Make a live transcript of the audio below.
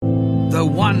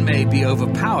One may be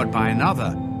overpowered by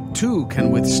another, two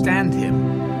can withstand him,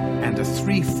 and a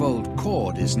threefold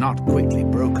cord is not quickly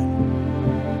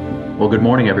broken. Well, good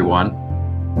morning, everyone.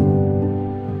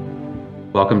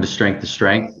 Welcome to Strength to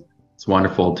Strength. It's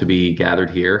wonderful to be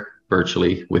gathered here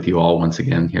virtually with you all once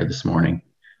again here this morning.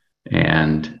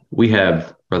 And we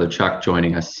have Brother Chuck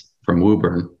joining us from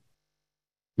Woburn,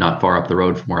 not far up the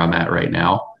road from where I'm at right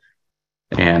now.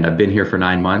 And I've been here for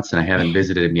 9 months and I haven't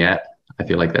visited him yet. I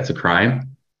feel like that's a crime.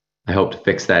 I hope to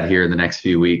fix that here in the next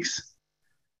few weeks.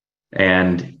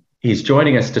 And he's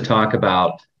joining us to talk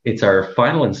about, it's our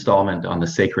final installment on the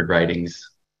Sacred Writings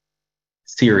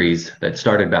series that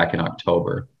started back in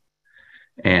October.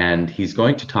 And he's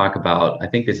going to talk about, I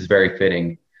think this is very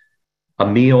fitting, a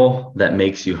meal that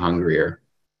makes you hungrier.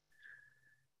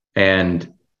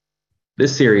 And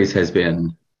this series has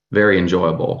been very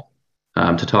enjoyable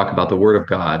to talk about the Word of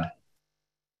God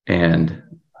and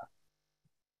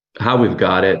how we've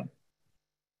got it,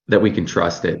 that we can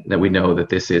trust it, that we know that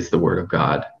this is the Word of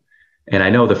God. And I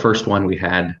know the first one we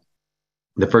had,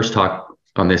 the first talk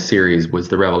on this series was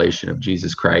the revelation of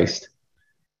Jesus Christ.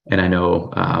 And I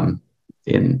know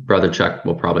in Brother Chuck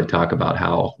will probably talk about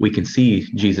how we can see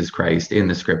Jesus Christ in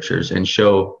the scriptures and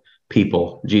show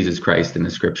people Jesus Christ in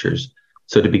the scriptures.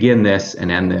 So to begin this and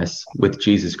end this with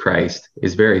Jesus Christ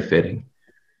is very fitting.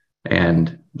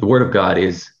 And the Word of God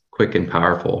is quick and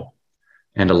powerful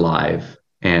and alive.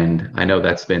 And I know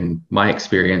that's been my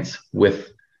experience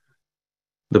with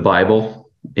the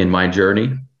Bible in my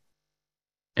journey.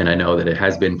 And I know that it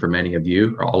has been for many of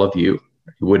you, or all of you,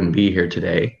 who wouldn't be here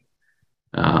today.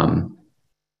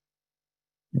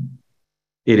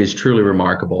 It is truly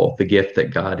remarkable, the gift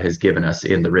that God has given us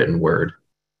in the written word.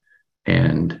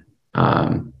 And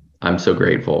I'm so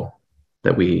grateful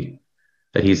that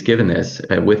he's given this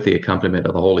with the accompaniment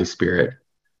of the Holy Spirit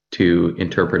to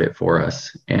interpret it for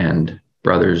us, and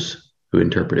brothers who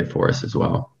interpret it for us as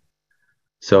well.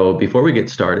 So before we get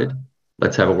started,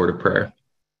 let's have a word of prayer.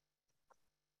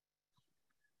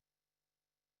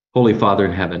 Holy Father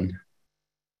in heaven,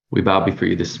 we bow before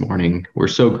you this morning. We're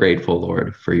so grateful,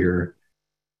 Lord, for your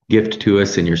gift to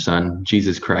us in your Son,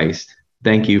 Jesus Christ.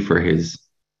 Thank you for his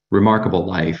remarkable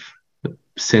life,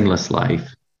 sinless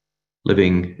life,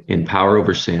 living in power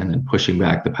over sin and pushing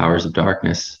back the powers of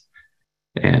darkness.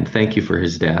 And thank you for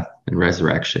his death and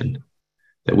resurrection,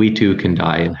 that we too can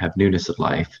die and have newness of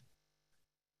life.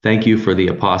 Thank you for the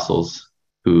apostles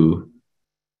who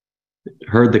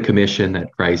heard the commission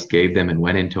that Christ gave them and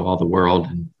went into all the world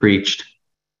and preached.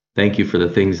 Thank you for the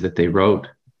things that they wrote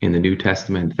in the New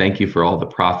Testament. Thank you for all the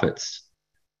prophets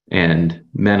and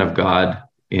men of God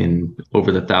in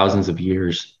over the thousands of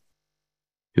years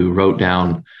who wrote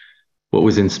down what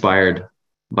was inspired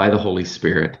by the Holy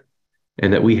Spirit,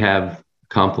 and that we have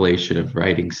compilation of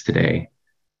writings today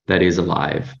that is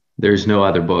alive. There's no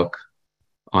other book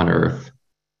on earth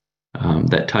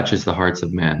that touches the hearts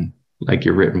of men like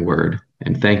your written word.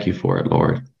 And thank you for it,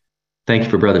 Lord. Thank you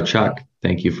for Brother Chuck.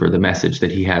 Thank you for the message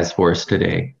that he has for us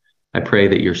today. I pray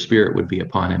that your Spirit would be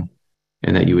upon him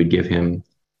and that you would give him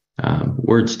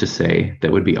words to say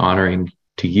that would be honoring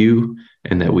to you,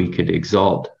 and that we could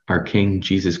exalt our King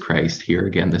Jesus Christ here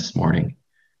again this morning.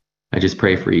 I just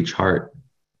pray for each heart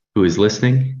who is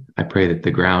listening. I pray that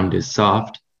the ground is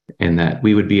soft and that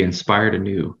we would be inspired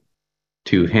anew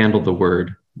to handle the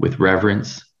word with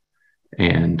reverence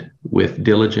and with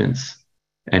diligence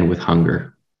and with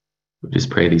hunger. We just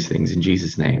pray these things in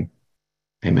Jesus' name.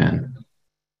 Amen.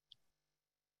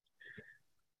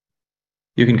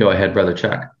 You can go ahead, Brother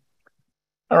Chuck.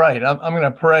 All right, I'm going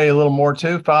to pray a little more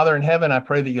too. Father in heaven, I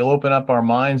pray that you'll open up our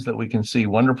minds that we can see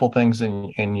wonderful things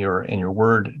in your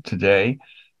word today.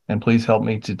 And please help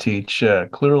me to teach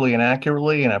clearly and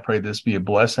accurately. And I pray this be a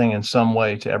blessing in some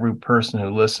way to every person who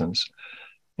listens.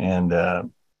 And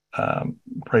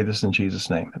pray this in Jesus'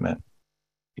 name. Amen.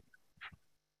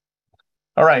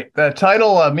 All right, the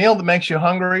title, A Meal That Makes You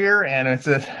Hungrier, and it's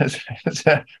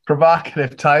a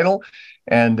provocative title.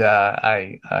 And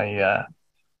I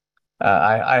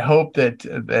hope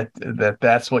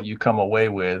that's what you come away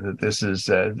with. That this is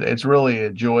it's really a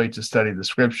joy to study the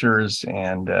scriptures,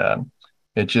 and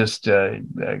it just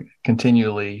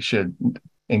continually should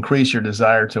increase your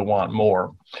desire to want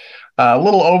more. A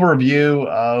little overview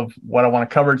of what I want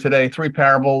to cover today: 3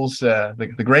 parables.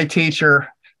 The great teacher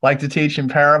liked to teach in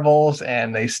parables,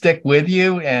 and they stick with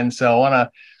you. And so I want to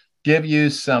give you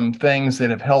some things that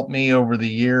have helped me over the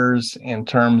years in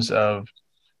terms of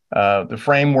the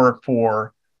framework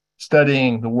for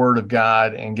studying the Word of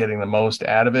God and getting the most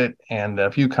out of it, and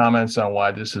a few comments on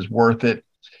why this is worth it.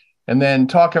 and then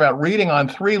talk about reading on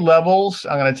 3 levels.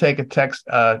 I'm going to take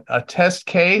a test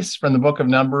case from the book of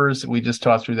Numbers. We just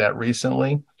taught through that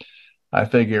recently. I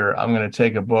figure I'm going to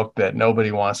take a book that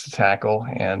nobody wants to tackle.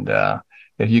 And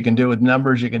if you can do it with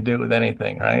numbers, you can do it with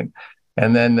anything, right?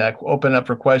 And then open up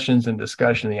for questions and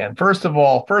discussion at the end. First of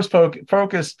all,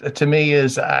 focus to me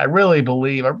is I really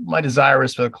believe my desire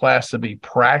is for the class to be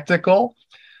practical,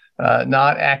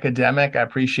 not academic. I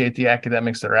appreciate the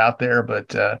academics that are out there,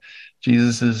 but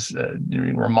Jesus is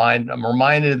I'm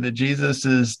reminded that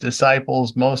Jesus's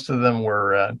disciples, most of them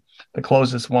were the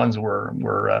closest ones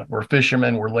were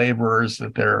fishermen, were laborers,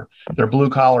 that they're blue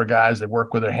collar guys that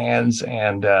work with their hands,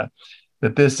 and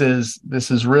that this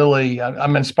is really,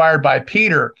 I'm inspired by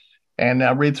Peter, and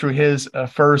I read through his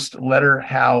first letter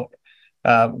how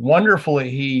wonderfully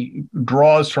he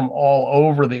draws from all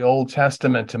over the Old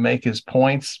Testament to make his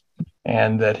points,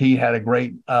 and that he had a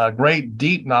great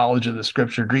deep knowledge of the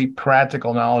Scripture, deep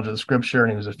practical knowledge of the Scripture,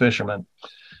 and he was a fisherman.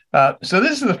 So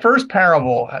this is the first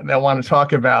parable that I want to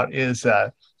talk about, is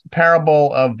the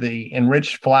parable of the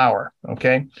enriched flour.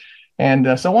 Okay,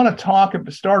 and so I want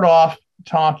to start off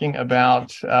talking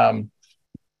about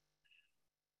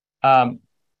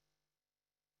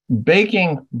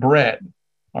baking bread.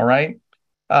 All right.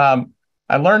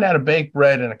 I learned how to bake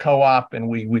bread in a co-op, and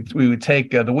we would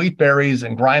take the wheat berries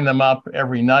and grind them up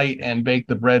every night and bake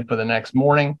the bread for the next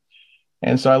morning.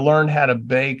 And so I learned how to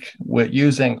bake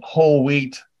using whole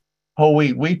wheat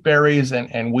berries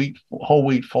and whole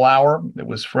wheat flour that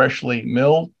was freshly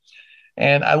milled.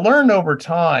 And I learned over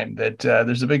time that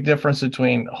there's a big difference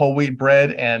between whole wheat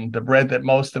bread and the bread that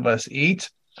most of us eat.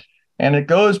 And it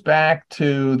goes back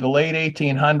to the late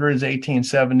 1800s,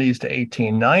 1870s to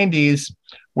 1890s,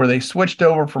 where they switched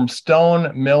over from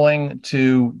stone milling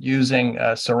to using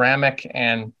ceramic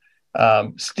and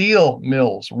steel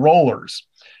mills, rollers.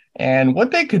 And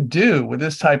what they could do with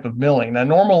this type of milling, now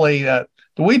normally the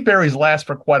wheat berries last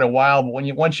for quite a while,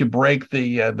 but once you break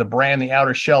the bran, the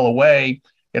outer shell away,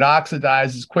 it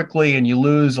oxidizes quickly, and you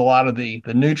lose a lot of the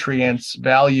nutrients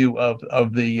value of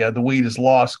the wheat is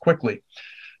lost quickly.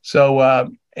 So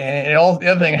and all the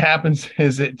other thing that happens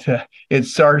is it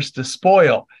starts to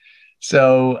spoil.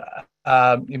 So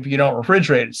if you don't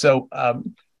refrigerate it. So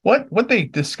what they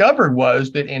discovered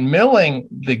was that in milling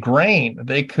the grain,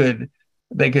 they could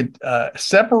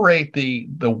separate the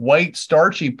white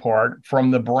starchy part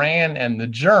from the bran and the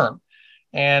germ.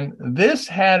 And this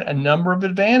had a number of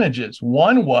advantages.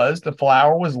 One was the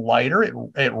flour was lighter.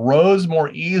 It rose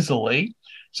more easily.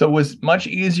 So it was much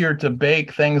easier to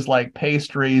bake things like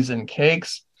pastries and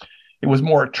cakes. It was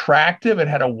more attractive. It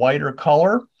had a whiter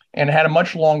color, and it had a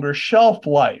much longer shelf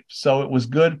life. So it was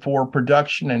good for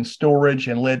production and storage,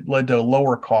 and led to a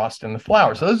lower cost in the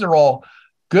flour. So those are all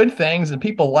good things. And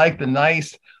people like the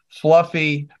nice,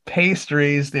 fluffy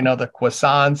pastries, the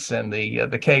croissants and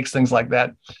the cakes, things like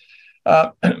that.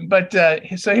 So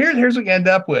here's what you end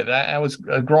up with. I was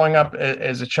growing up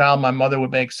as a child. My mother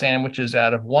would make sandwiches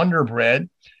out of Wonder Bread,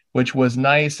 which was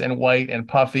nice and white and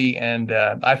puffy. And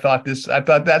I thought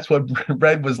that's what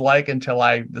bread was like until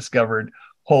I discovered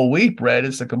whole wheat bread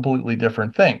is a completely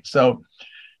different thing. So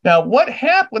now what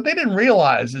they didn't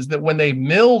realize is that when they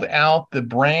milled out the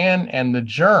bran and the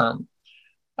germ,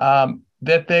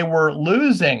 that they were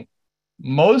losing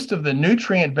most of the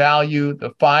nutrient value, the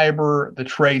fiber, the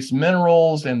trace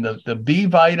minerals, and the B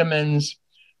vitamins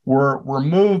were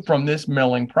removed from this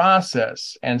milling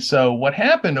process. And so what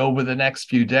happened over the next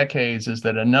few decades is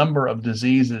that a number of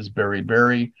diseases,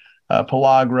 beriberi,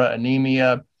 pellagra,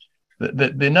 anemia,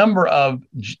 the number of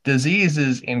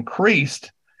diseases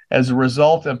increased as a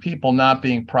result of people not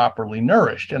being properly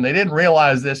nourished. And they didn't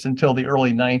realize this until the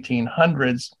early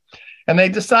 1900s. And they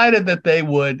decided that they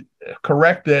would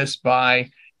correct this by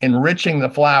enriching the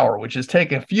flour, which is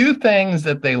take a few things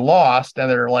that they lost, and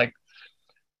they're like,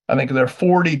 I think there are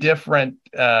 40 different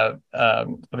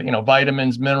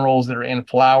vitamins, minerals that are in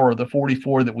flour, the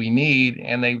 44 that we need,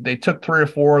 and they took 3 or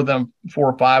 4 of them, 4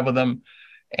 or 5 of them,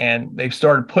 and they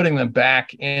started putting them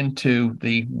back into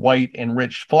the white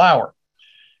enriched flour.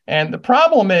 And the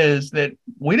problem is that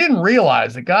we didn't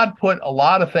realize that God put a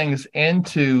lot of things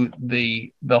into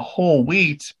the whole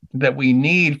wheat that we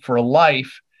need for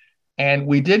life, and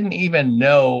we didn't even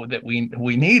know that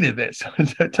we needed this.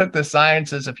 It took the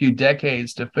scientists a few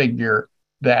decades to figure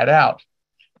that out.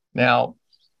 Now,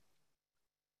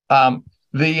 so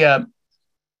the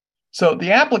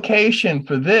application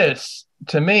for this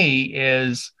to me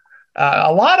is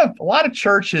a lot of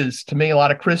churches, to me, a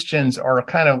lot of Christians are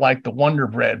kind of like the Wonder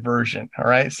Bread version. All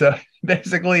right. So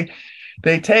basically,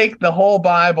 they take the whole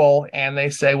Bible and they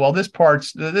say, well, this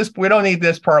we don't need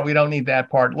this part. We don't need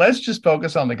that part. Let's just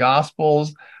focus on the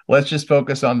Gospels. let's just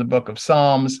focus on the book of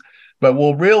Psalms, but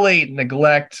we'll really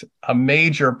neglect a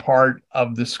major part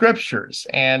of the scriptures.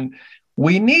 And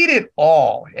we need it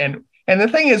all. And the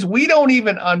thing is, we don't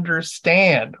even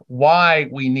understand why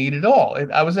we need it all.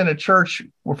 I was in a church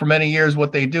where for many years,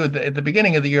 what they do at the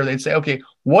beginning of the year, they'd say, okay,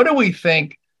 what do we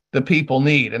think the people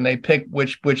need? And they pick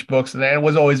which books. And it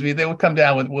was always they would come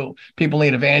down with, well, people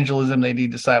need evangelism, they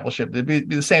need discipleship. It'd be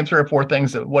the same 3 or 4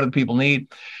 things that what do people need?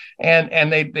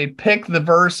 And they pick the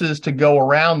verses to go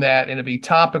around that, and it'd be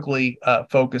topically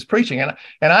focused preaching. And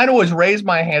I'd always raise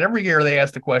my hand every year. They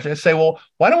ask the question. I say, well,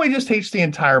 why don't we just teach the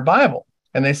entire Bible?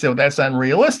 And they said, well, that's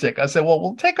unrealistic. I said, well,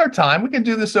 we'll take our time. We can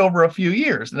do this over a few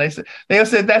years. And they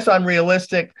said that's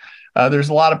unrealistic. There's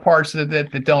a lot of parts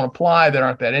that don't apply, that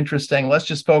aren't that interesting. Let's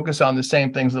just focus on the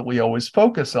same things that we always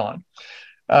focus on.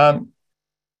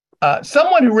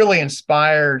 Someone who really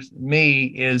inspires me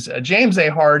is James A.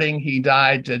 Harding. He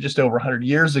died just over 100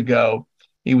 years ago.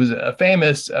 He was a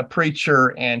famous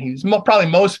preacher, and he's probably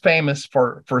most famous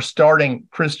for starting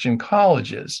Christian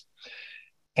colleges.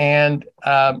 And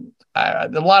a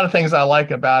lot of things I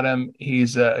like about him.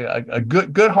 He's a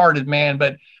good-hearted man.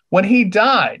 But when he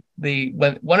died,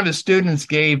 when one of his students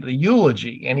gave the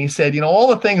eulogy, and he said, all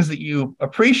the things that you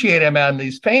appreciate him and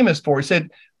he's famous for, he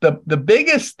said the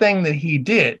biggest thing that he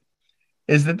did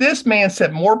is that this man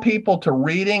set more people to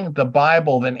reading the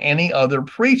Bible than any other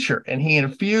preacher, and he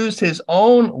infused his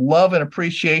own love and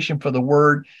appreciation for the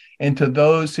word into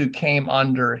those who came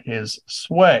under his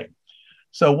sway.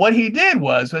 So what he did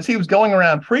was, as he was going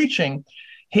around preaching,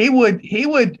 he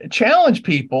would challenge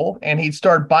people, and he'd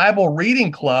start Bible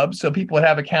reading clubs so people would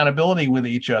have accountability with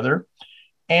each other.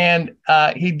 And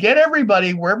he'd get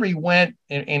everybody wherever he went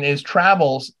in his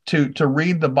travels to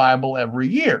read the Bible every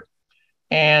year.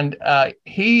 And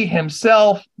he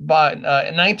himself, in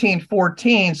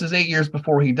 1914, says 8 years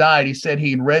before he died, he said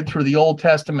he'd read through the Old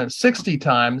Testament 60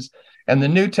 times and the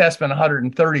New Testament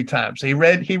 130 times.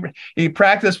 He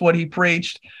practiced what he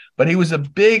preached, but he was a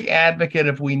big advocate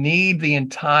of we need the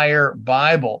entire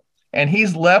Bible. And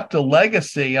he's left a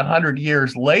legacy 100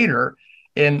 years later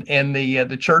in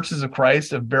the churches of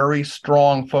Christ, a very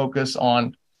strong focus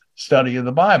on study of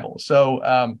the Bible.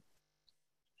 So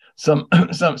some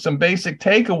basic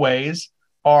takeaways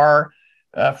are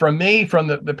from me from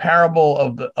the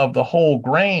parable of the whole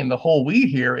grain, the whole wheat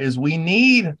here, is we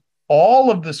need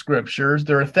all of the scriptures.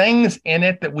 There are things in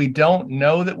it that we don't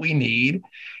know that we need.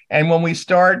 And when we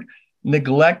start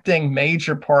neglecting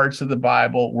major parts of the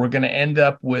Bible, we're going to end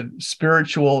up with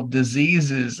spiritual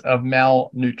diseases of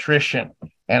malnutrition.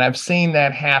 And I've seen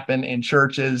that happen in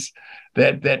churches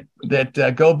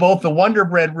that go both the Wonder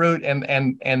Bread route and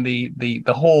the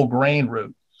whole grain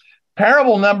route.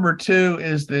 Parable number 2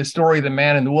 is the story of the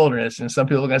man in the wilderness. And some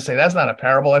people are going to say, that's not a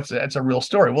parable, that's a real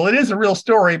story. Well, it is a real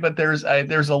story, but there's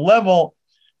a level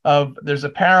of, there's a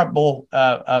parable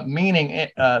meaning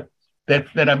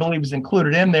that I believe is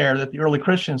included in there that the early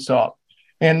Christians saw.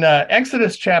 In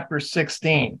Exodus chapter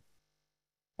 16,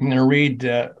 I'm going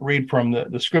to read from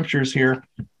the scriptures here.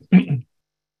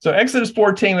 So Exodus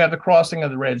 14, we have the crossing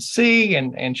of the Red Sea,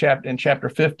 and in chapter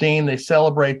 15, they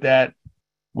celebrate that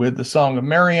with the Song of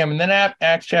Miriam. And then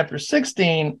Acts chapter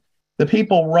 16, the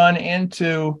people run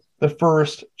into the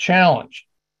first challenge.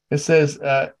 It says,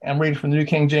 I'm reading from the New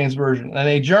King James Version, and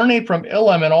they journeyed from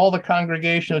Elim, and all the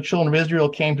congregation of the children of Israel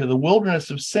came to the wilderness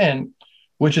of Sin,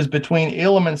 which is between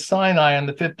Elim and Sinai, on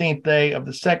the 15th day of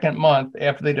the 2nd month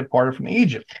after they departed from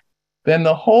Egypt. Then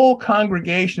the whole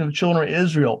congregation of the children of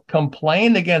Israel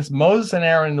complained against Moses and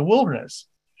Aaron in the wilderness.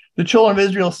 The children of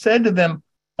Israel said to them,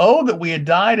 "Oh, that we had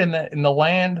died in the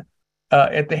land,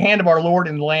 at the hand of our Lord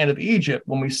in the land of Egypt,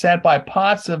 when we sat by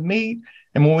pots of meat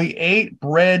and when we ate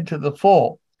bread to the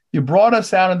full. You brought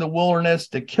us out in the wilderness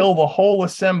to kill the whole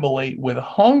assembly with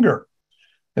hunger."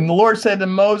 And the Lord said to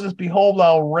Moses, "Behold,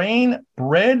 I'll rain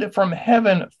bread from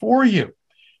heaven for you,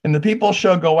 and the people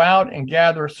shall go out and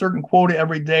gather a certain quota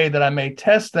every day, that I may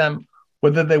test them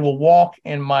whether they will walk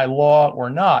in my law or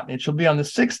not. It shall be on the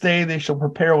 6th day they shall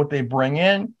prepare what they bring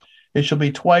in. It shall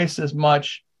be twice as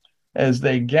much as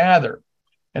they gather."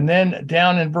 And then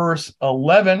down in verse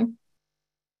 11,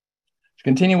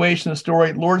 continuation of the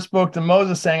story, the Lord spoke to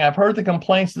Moses, saying, "I've heard the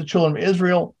complaints of the children of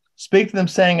Israel. Speak to them,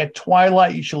 saying, at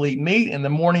twilight you shall eat meat, in the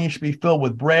morning you shall be filled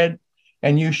with bread,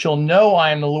 and you shall know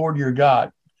I am the Lord your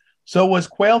God." So as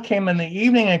quail came in the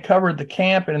evening and covered the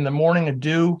camp, and in the morning a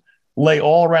dew lay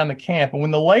all around the camp. And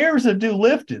when the layers of dew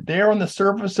lifted, there on the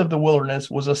surface of the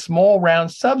wilderness was a small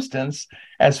round substance,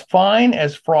 as fine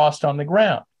as frost on the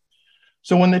ground.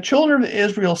 So when the children of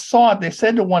Israel saw it, they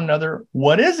said to one another,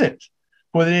 "What is it?"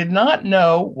 For they did not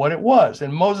know what it was.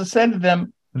 And Moses said to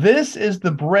them, This is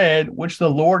the bread which the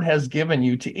Lord has given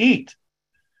you to eat.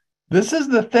 This is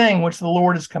the thing which the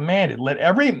Lord has commanded. Let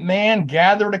every man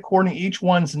gather it according to each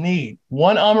one's need.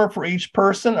 1 omer for each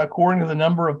person, according to the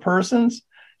number of persons.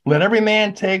 Let every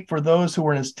man take for those who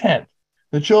were in his tent.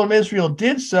 The children of Israel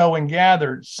did so and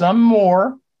gathered, some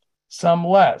more, some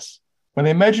less. When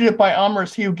they measured it by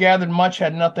omers, he who gathered much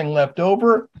had nothing left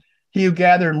over. He who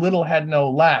gathered little had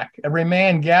no lack. Every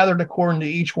man gathered according to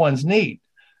each one's need.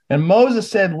 And Moses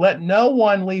said, let no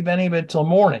one leave any of it till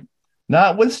morning.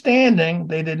 Notwithstanding,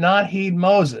 they did not heed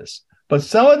Moses, but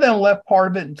some of them left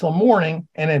part of it until morning,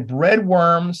 and it bred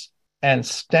worms and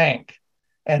stank.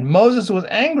 And Moses was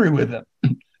angry with them.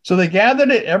 So they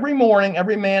gathered it every morning,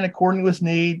 every man according to his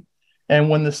need. And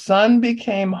when the sun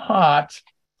became hot,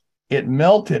 it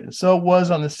melted. So it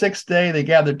was on the 6th day, they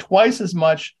gathered twice as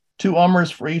much, 2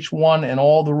 omers for each one, and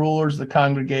all the rulers of the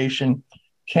congregation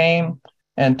came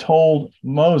and told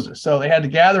Moses. So they had to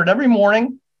gather it every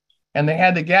morning, and they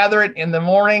had to gather it in the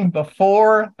morning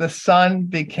before the sun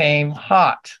became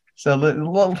hot. So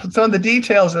some of the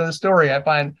details of the story I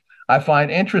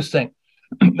find interesting.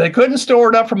 They couldn't store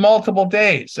it up for multiple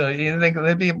days. So you think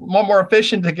it'd be more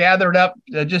efficient to gather it up,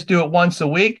 just do it once a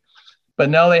week. But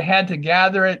no, they had to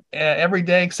gather it every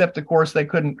day, except, of course, they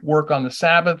couldn't work on the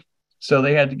Sabbath. So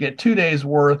they had to get 2 days'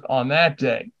 worth on that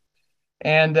day.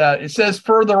 And it says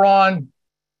further on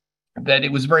that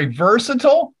it was very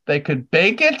versatile. They could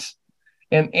bake it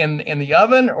in the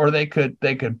oven, or they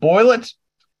could boil it,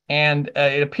 and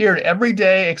it appeared every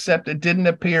day, except it didn't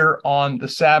appear on the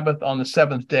Sabbath on the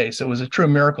 7th day. So it was a true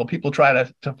miracle. People try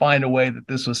to find a way that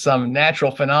this was some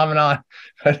natural phenomenon,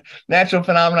 but natural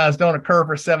phenomena don't occur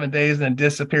for 7 days and then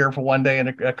disappear for 1 day, and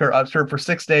occur for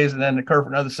 6 days and then occur for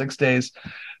another 6 days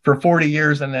for 40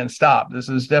 years and then stop. This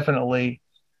is definitely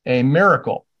a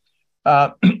miracle.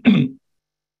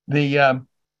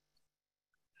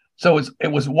 So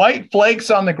it was white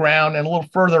flakes on the ground, and a little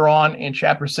further on in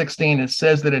chapter 16, it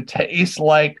says that it tastes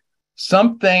like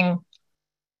something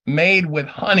made with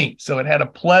honey. So it had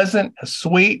a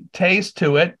sweet taste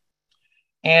to it.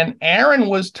 And Aaron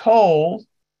was told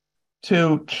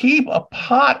to keep a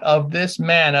pot of this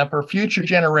manna for future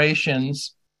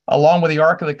generations, along with the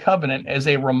Ark of the Covenant, as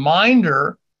a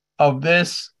reminder of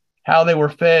this, how they were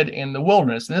fed in the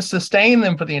wilderness. And this sustained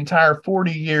them for the entire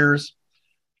 40 years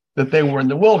that they were in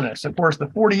the wilderness. Of course, the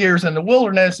 40 years in the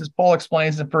wilderness, as Paul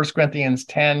explains in 1 Corinthians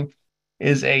 10,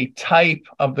 is a type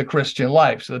of the Christian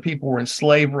life. So the people were in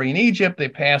slavery in Egypt. They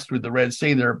passed through the Red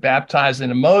Sea. They're baptized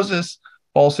into Moses.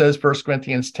 Paul says, 1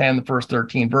 Corinthians 10, the first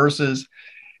 13 verses.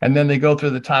 And then they go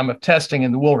through the time of testing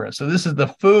in the wilderness. So this is the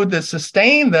food that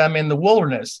sustained them in the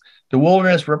wilderness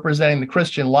representing the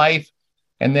Christian life.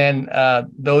 And then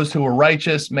those who were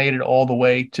righteous made it all the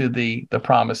way to the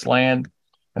promised land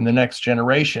and the next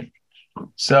generation.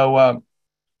 So,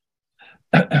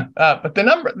 but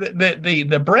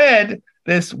the bread,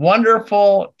 this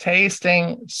wonderful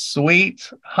tasting, sweet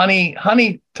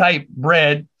honey type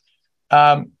bread,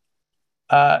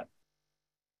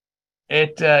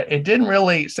 it didn't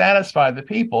really satisfy the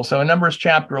people. So in Numbers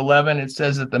chapter 11, it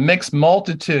says that the mixed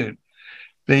multitude,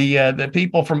 the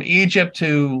people from Egypt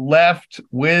who left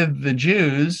with the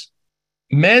Jews,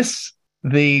 miss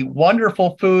the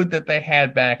wonderful food that they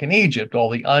had back in Egypt,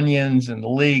 all the onions and the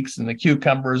leeks and the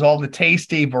cucumbers, all the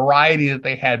tasty variety that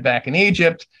they had back in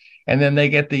Egypt. And then they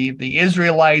get the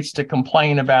Israelites to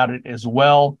complain about it as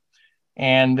well.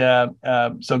 And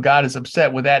so God is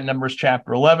upset with that in Numbers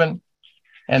chapter 11.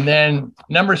 And then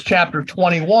Numbers chapter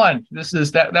 21,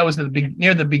 that was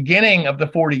near the beginning of the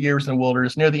 40 years in the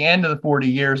wilderness, near the end of the 40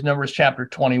 years, Numbers chapter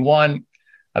 21.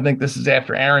 I think this is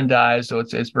after Aaron dies, so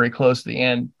it's very close to the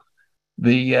end.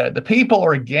 The people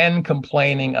are again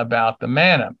complaining about the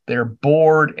manna. They're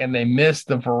bored and they miss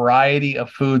the variety of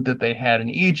food that they had in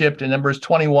Egypt. In Numbers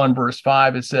 21, verse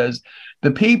 5, it says,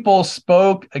 the people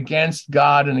spoke against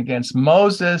God and against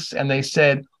Moses, and they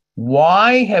said,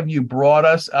 why have you brought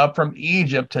us up from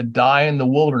Egypt to die in the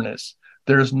wilderness?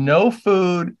 There's no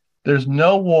food, there's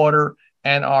no water,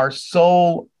 and our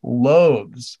soul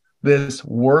loathes this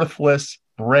worthless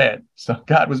bread. So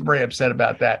God was very upset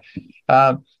about that.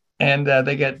 And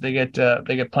they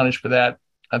get punished for that.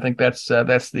 I think that's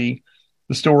the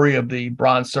story of the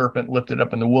bronze serpent lifted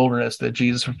up in the wilderness that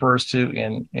Jesus refers to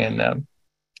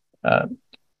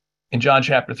in John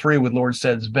chapter 3, when the Lord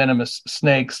says venomous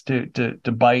snakes to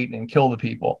bite and kill the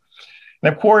people.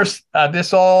 And of course,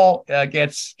 this all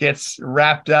gets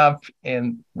wrapped up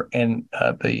in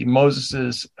the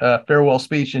Moses's farewell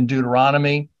speech in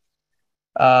Deuteronomy.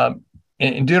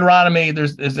 in Deuteronomy,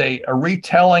 there's a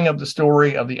retelling of the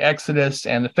story of the Exodus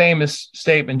and the famous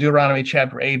statement in Deuteronomy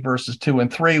chapter 8, verses 2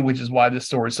 and 3, which is why this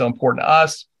story is so important to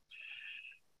us,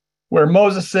 where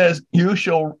Moses says, you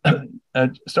shall,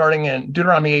 starting in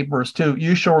Deuteronomy 8, verse 2,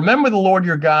 you shall remember the Lord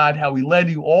your God, how he led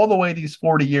you all the way these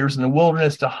 40 years in the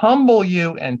wilderness to humble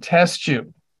you and test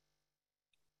you,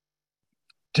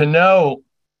 to know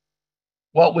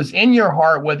what was in your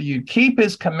heart, whether you'd keep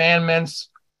his commandments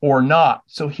or not.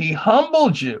 So he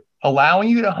humbled you, allowing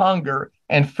you to hunger,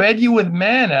 and fed you with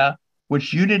manna,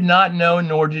 which you did not know,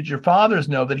 nor did your fathers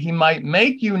know, that he might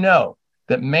make you know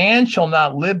that man shall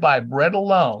not live by bread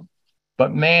alone,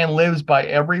 but man lives by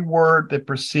every word that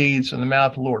proceeds from the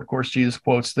mouth of the Lord. Of course, Jesus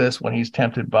quotes this when he's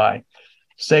tempted by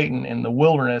Satan in the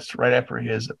wilderness right after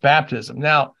his baptism.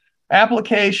 Now,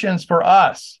 applications for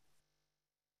us.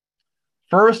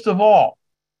 First of all,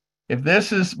 if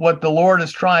this is what the Lord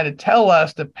is trying to tell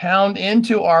us, to pound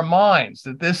into our minds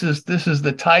that this is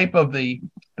the type of the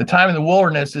time in the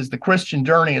wilderness is the Christian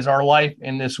journey, is our life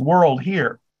in this world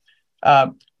here.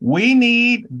 We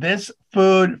need this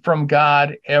food from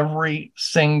God every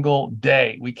single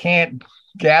day. We can't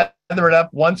gather it up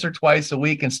once or twice a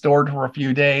week and store it for a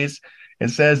few days.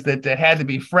 It says that it had to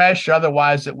be fresh,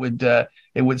 otherwise it would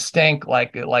stink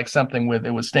like something with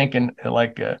it was stinking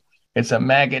like it's a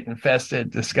maggot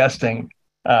infested, disgusting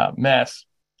mess.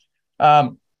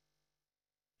 A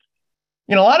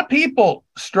lot of people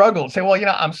struggle and say, well,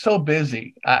 I'm so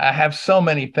busy. I have so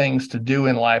many things to do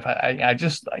in life. I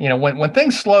just, when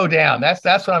things slow down, that's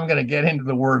when I'm going to get into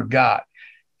the Word of God.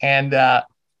 And I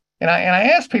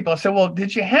asked people, I said, well,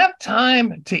 did you have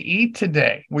time to eat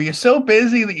today? Were you so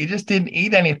busy that you just didn't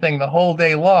eat anything the whole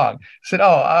day long? I said,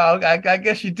 I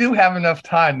guess you do have enough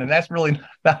time. And that's really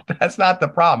that's not the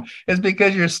problem. It's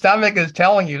because your stomach is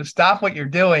telling you to stop what you're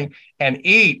doing and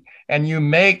eat. And you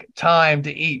make time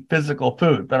to eat physical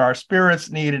food, but our spirits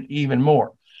need it even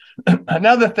more.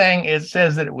 Another thing, it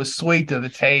says that it was sweet to the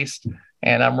taste.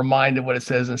 And I'm reminded what it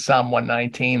says in Psalm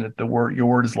 119, that your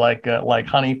word is like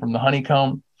honey from the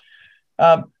honeycomb.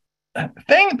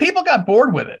 People got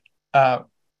bored with it. A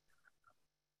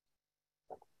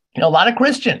lot of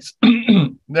Christians,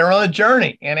 they're on a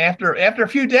journey, and after a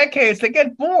few decades, they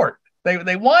get bored.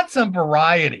 They want some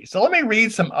variety. So let me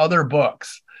read some other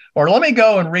books, or let me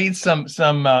go and read some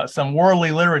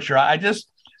worldly literature.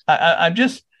 I'm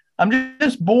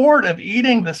just bored of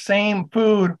eating the same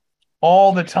food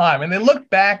all the time. And they look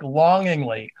back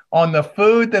longingly on the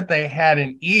food that they had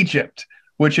in Egypt,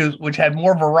 which had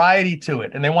more variety to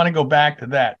it, and they want to go back to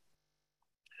that.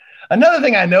 Another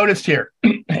thing I noticed here,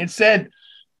 it said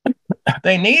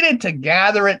they needed to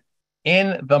gather it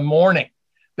in the morning,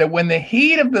 that when the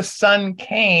heat of the sun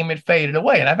came, it faded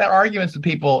away. And I've had arguments with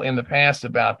people in the past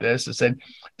about this. I said,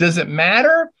 does it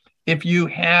matter if you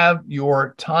have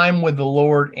your time with the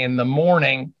Lord in the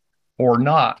morning or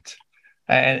not?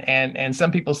 And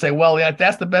some people say, well, yeah,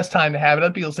 that's the best time to have it.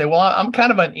 Other people say, well, I'm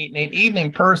kind of an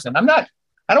evening person. I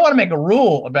don't want to make a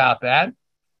rule about that,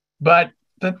 but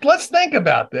let's think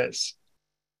about this.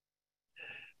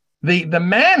 The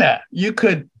manna, you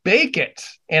could bake it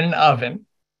in an oven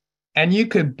and you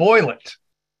could boil it.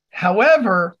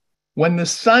 However, when the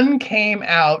sun came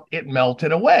out, it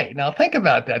melted away. Now think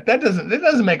about that. That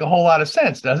doesn't make a whole lot of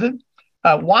sense, does it?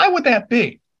 Why would that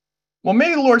be? Well,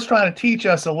 maybe the Lord's trying to teach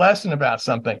us a lesson about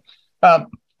something.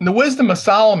 The Wisdom of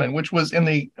Solomon, which was in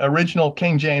the original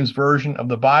King James Version of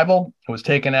the Bible, it was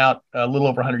taken out a little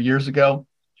over 100 years ago.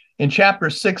 In chapter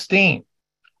 16,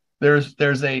 there's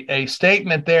a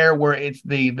statement there where it's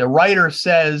the writer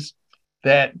says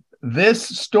that this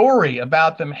story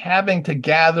about them having to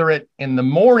gather it in the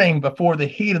morning before the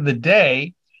heat of the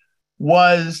day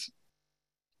was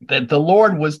that the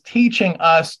Lord was teaching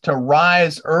us to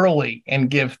rise early and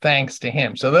give thanks to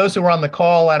him. So those who are on the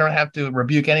call, I don't have to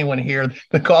rebuke anyone here.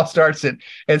 The call starts at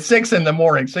 6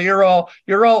 a.m. So you're all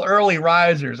early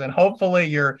risers, and hopefully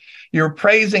you're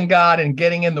praising God and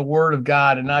getting in the Word of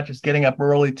God, and not just getting up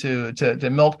early to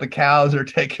milk the cows or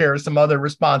take care of some other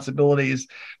responsibilities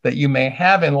that you may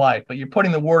have in life. But you're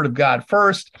putting the Word of God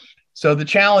first. So the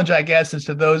challenge, I guess, is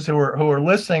to those who are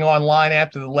listening online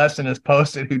after the lesson is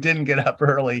posted, who didn't get up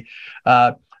early,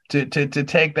 to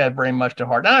take that very much to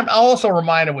heart. Now, I'm also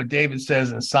reminded what David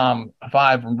says in Psalm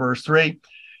 5 from verse 3.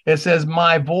 It says,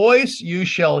 "My voice you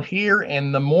shall hear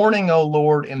in the morning, O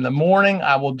Lord. In the morning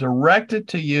I will direct it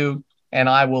to you, and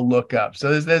I will look up."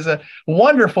 So there's a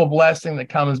wonderful blessing that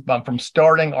comes from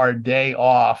starting our day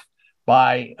off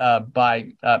by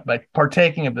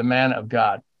partaking of the manna of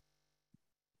God.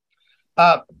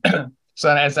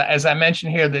 So as I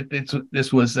mentioned here, that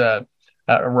this was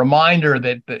a reminder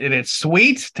that it's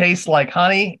sweet, tastes like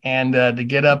honey, and to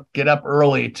get up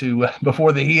early to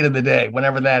before the heat of the day,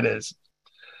 whenever that is.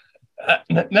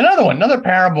 Another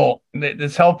parable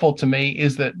that's helpful to me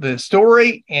is that the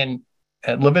story in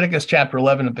Leviticus chapter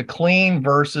 11 of the clean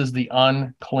versus the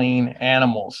unclean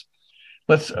animals.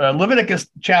 Let's Leviticus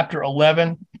chapter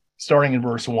 11, starting in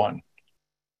verse 1.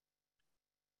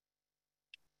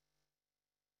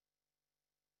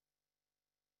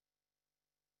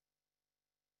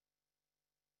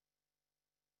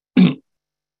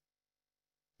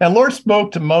 Now, the Lord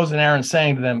spoke to Moses and Aaron,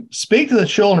 saying to them, "Speak to the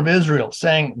children of Israel,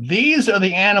 saying, these are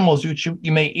the animals which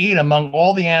you may eat among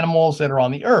all the animals that are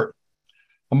on the earth.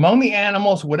 Among the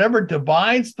animals, whatever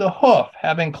divides the hoof,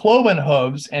 having cloven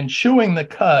hooves, and chewing the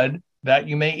cud, that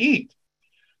you may eat.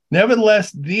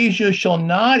 Nevertheless, these you shall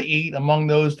not eat among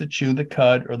those that chew the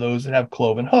cud or those that have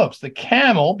cloven hooves. The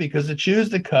camel, because it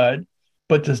chews the cud,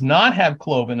 but does not have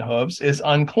cloven hooves, is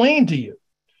unclean to you.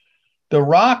 The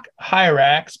rock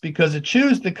hyrax, because it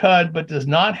chews the cud but does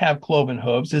not have cloven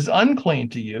hooves, is unclean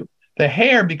to you. The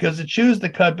hare, because it chews the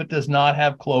cud but does not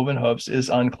have cloven hooves, is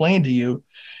unclean to you.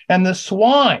 And the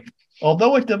swine,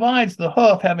 although it divides the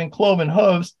hoof, having cloven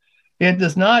hooves, it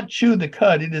does not chew the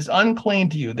cud. It is unclean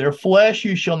to you. Their flesh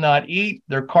you shall not eat.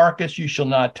 Their carcass you shall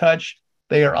not touch.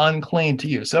 They are unclean to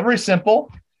you. So very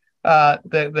simple. Among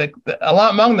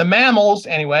the mammals,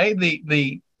 anyway,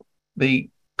 the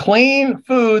clean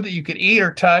food that you could eat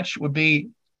or touch would be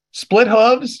split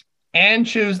hooves and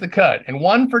chews the cud. And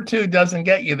 1 for 2 doesn't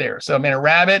get you there. So, I mean, a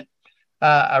rabbit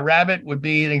would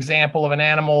be an example of an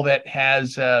animal that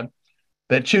has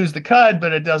that chews the cud,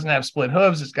 but it doesn't have split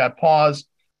hooves. It's got paws.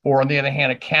 Or on the other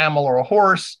hand, a camel or a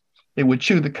horse, it would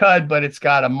chew the cud, but it's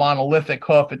got a monolithic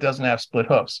hoof. It doesn't have split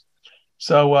hoofs.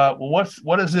 So,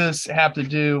 what does this have to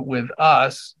do with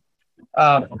us?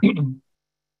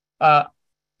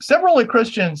 Several early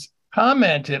Christians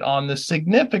commented on the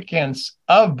significance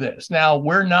of this. Now,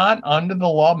 we're not under the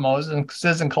law of Moses. It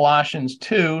says in Colossians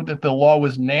 2 that the law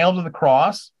was nailed to the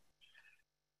cross,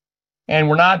 and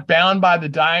we're not bound by the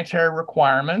dietary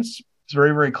requirements. It's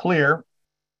very, very clear.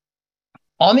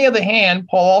 On the other hand,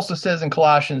 Paul also says in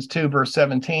Colossians 2, verse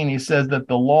 17, he says that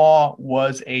the law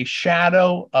was a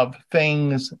shadow of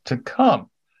things to come.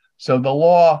 So the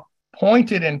law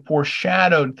pointed and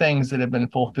foreshadowed things that have been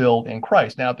fulfilled in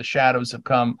Christ. Now the shadows have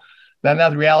come. Now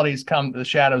the reality has come. The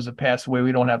shadows have passed away.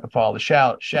 We don't have to follow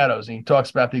the shadows. And he talks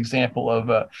about the example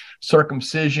of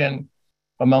circumcision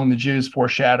among the Jews,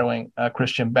 foreshadowing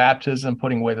Christian baptism,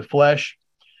 putting away the flesh.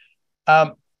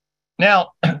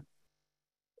 Now,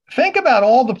 think about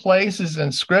all the places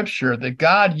in Scripture that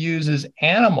God uses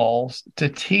animals to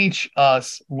teach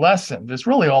us lessons. It's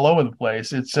really all over the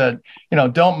place. It said,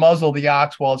 don't muzzle the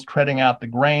ox while it's treading out the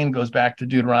grain. Goes back to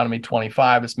Deuteronomy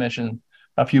 25. It's mentioned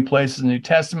a few places in the New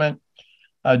Testament.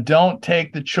 Don't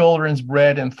take the children's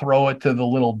bread and throw it to the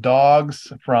little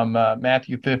dogs from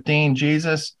Matthew 15.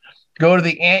 Jesus, go to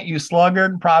the ant, you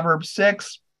sluggard, Proverbs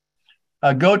 6.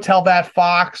 Go tell that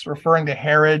fox, referring to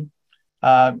Herod,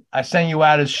 I send you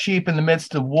out as sheep in the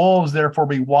midst of wolves, therefore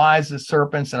be wise as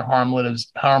serpents and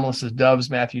harmless as doves,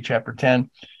 Matthew chapter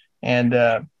 10. And,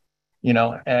 and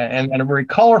a very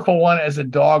colorful one, as a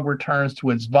dog returns to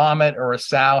its vomit, or a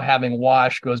sow having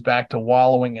washed goes back to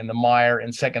wallowing in the mire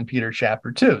in 2 Peter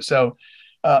chapter 2. So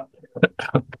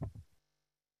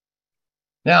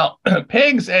now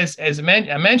pigs, as I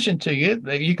mentioned to you,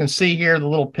 you can see here the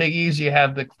little piggies. You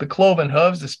have the cloven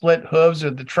hooves, the split hooves, or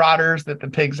the trotters that the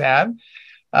pigs have.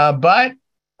 But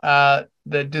do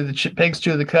the pigs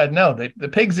chew the cud? No, the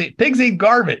pigs eat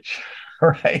garbage.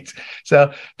 Right.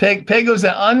 So pig was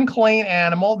an unclean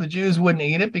animal. The Jews wouldn't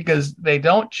eat it because they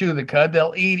don't chew the cud.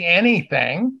 They'll eat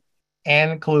anything,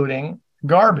 including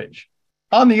garbage.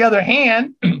 On the other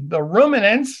hand, the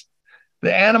ruminants,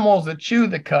 the animals that chew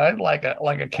the cud, like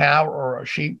a cow or a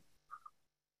sheep,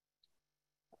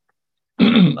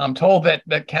 I'm told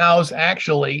that cows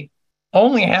actually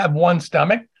only have one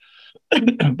stomach,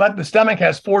 but the stomach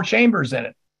has 4 chambers in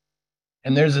it.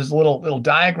 And there's this little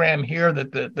diagram here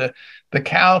that the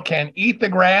cow can eat the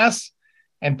grass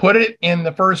and put it in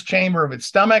the first chamber of its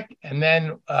stomach, and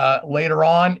then later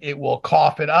on it will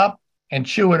cough it up and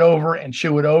chew it over and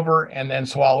then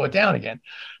swallow it down again.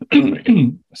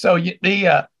 So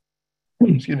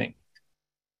excuse me.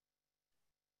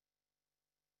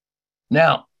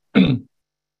 Now, is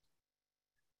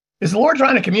the Lord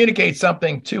trying to communicate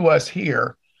something to us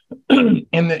here in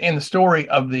the story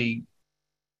of the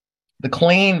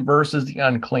clean versus the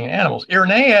unclean animals?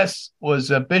 Irenaeus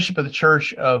was a bishop of the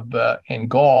church in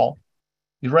Gaul.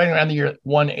 He's writing around the year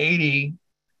 180.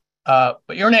 But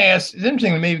Irenaeus is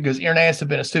interesting to me because Irenaeus had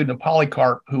been a student of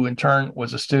Polycarp, who in turn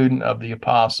was a student of the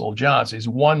Apostle John. So he's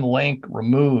one link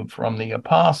removed from the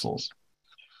apostles.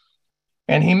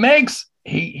 And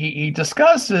he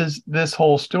discusses this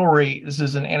whole story. This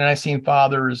is an Ante-Nicene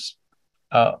Fathers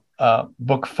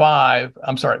book 5.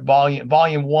 I'm sorry,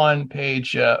 volume 1,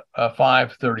 page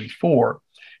 534.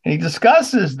 And he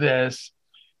discusses this,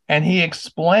 and he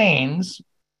explains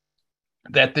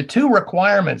that the two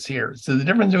requirements here, so the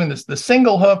difference between the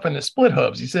single hoof and the split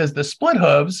hooves, he says the split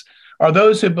hooves are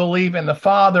those who believe in the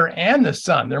Father and the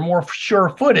Son. They're more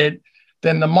sure-footed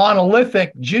than the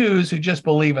monolithic Jews who just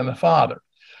believe in the Father.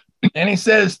 And he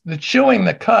says the chewing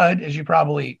the cud, as you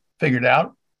probably figured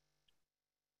out,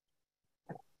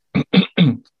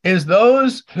 is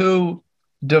those who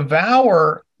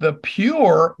devour the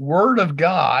pure word of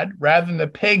God rather than the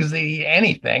pigs that eat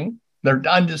anything. They're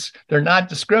not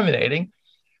discriminating.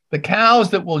 The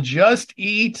cows that will just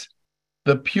eat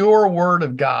the pure word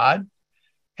of God,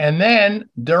 and then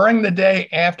during the day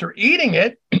after eating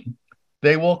it,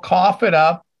 they will cough it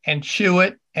up and chew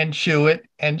it and chew it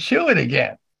and chew it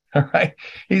again. All right.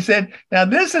 He said, now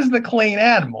this is the clean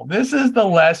animal. This is the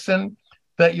lesson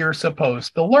that you're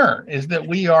supposed to learn, is that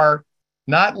we are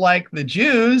not like the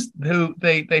Jews who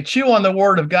they chew on the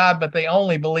word of God, but they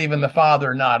only believe in the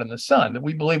Father, not in the Son. That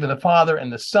we believe in the Father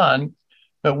and the Son,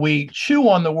 but we chew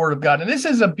on the word of God. And this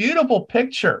is a beautiful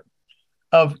picture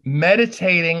of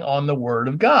meditating on the word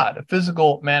of God, a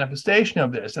physical manifestation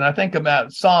of this. And I think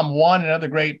about Psalm 1, another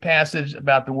great passage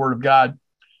about the word of God.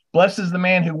 Blessed is the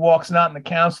man who walks not in the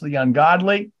counsel of the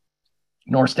ungodly,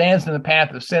 nor stands in the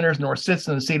path of sinners, nor sits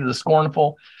in the seat of the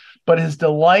scornful. But his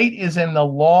delight is in the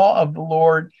law of the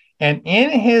Lord, and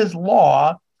in his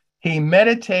law he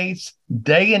meditates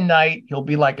day and night. He'll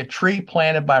be like a tree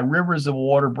planted by rivers of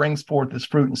water, brings forth his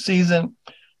fruit in season,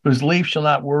 whose leaf shall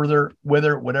not wither,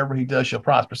 whatever he does shall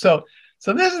prosper. So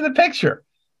this is the picture,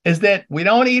 is that we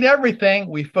don't eat everything.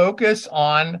 We focus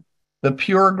on the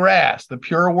pure grass, the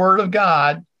pure word of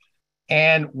God,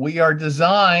 and we are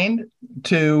designed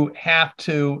to have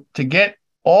to get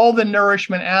all the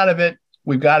nourishment out of it.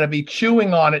 We've got to be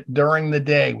chewing on it during the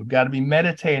day. We've got to be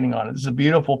meditating on it. This is a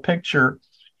beautiful picture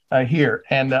here.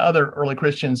 And other early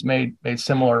Christians made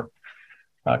similar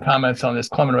comments on this,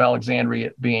 Clement of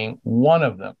Alexandria being one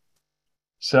of them.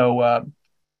 So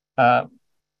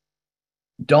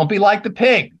don't be like the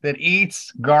pig that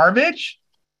eats garbage.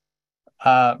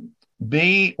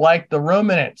 Be like the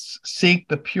ruminants. Seek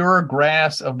the pure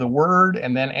grass of the word,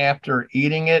 and then after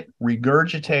eating it,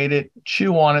 regurgitate it,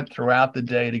 chew on it throughout the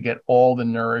day to get all the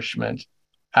nourishment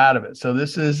out of it. So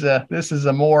this is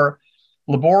a more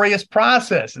laborious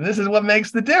process, and this is what makes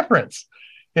the difference.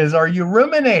 Is, are you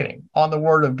ruminating on the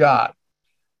word of God?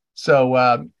 So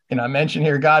I mentioned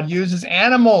here, God uses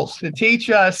animals to teach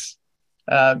us.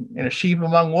 Sheep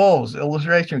among wolves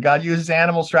illustration. God uses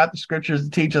animals throughout the scriptures to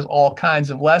teach us all kinds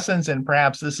of lessons, and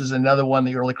perhaps this is another one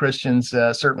the early Christians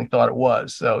certainly thought it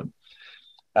was. So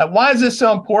why is this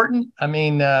so important? I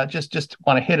mean, just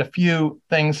want to hit a few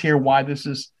things here why this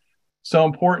is so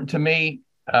important to me.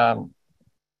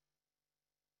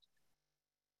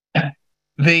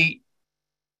 The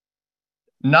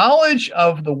knowledge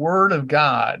of the word of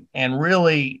God and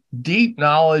really deep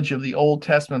knowledge of the Old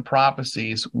Testament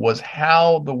prophecies was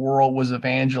how the world was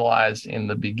evangelized in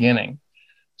the beginning.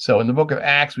 So in the book of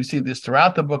Acts, we see this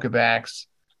throughout the book of Acts,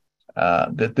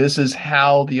 that this is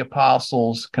how the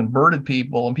apostles converted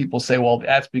people. And people say, well,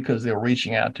 that's because they were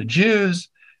reaching out to Jews.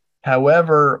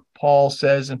 However, Paul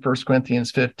says in 1 Corinthians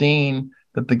 15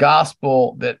 that the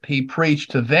gospel that he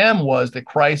preached to them was that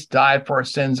Christ died for our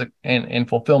sins in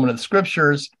fulfillment of the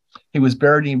scriptures. He was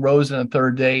buried and he rose on the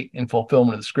third day in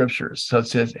fulfillment of the scriptures. So it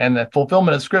says, and the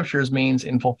fulfillment of the scriptures means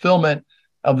in fulfillment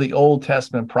of the Old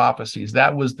Testament prophecies.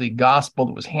 That was the gospel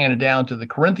that was handed down to the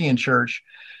Corinthian church,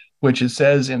 which it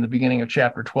says in the beginning of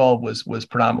chapter 12 was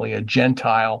predominantly a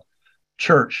Gentile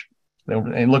church.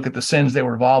 And look at the sins they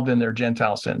were involved in, their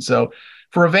Gentile sins. So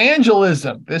for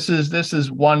evangelism, this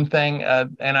is one thing,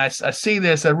 and I see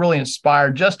this. I really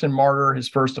inspired Justin Martyr, his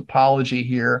first apology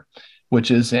here,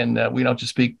 which is in We Don't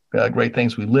Just Speak Great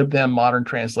Things, We Live Them, modern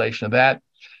translation of that,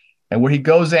 and where he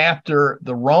goes after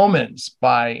the Romans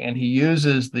and he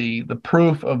uses the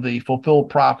proof of the fulfilled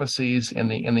prophecies in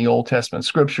the Old Testament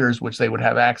scriptures, which they would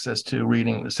have access to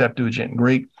reading the Septuagint in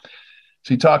Greek.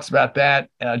 So he talks about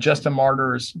that. Justin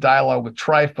Martyr's dialogue with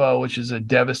Trypho, which is a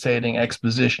devastating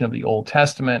exposition of the Old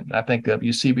Testament. I think of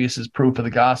Eusebius's proof of the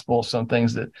gospel, some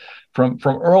things that from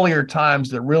earlier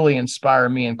times that really inspire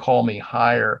me and call me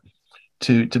higher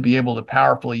to be able to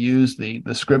powerfully use the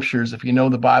scriptures. If you know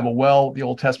the Bible well, the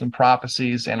Old Testament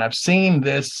prophecies, and I've seen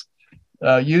this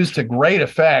used to great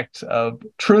effect of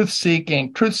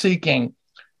truth-seeking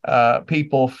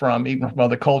people from even from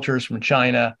other cultures, from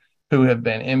China, who have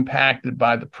been impacted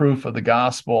by the proof of the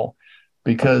gospel,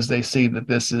 because they see that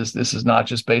this is not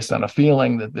just based on a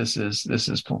feeling, that this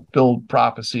is fulfilled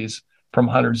prophecies from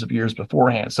hundreds of years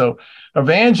beforehand. So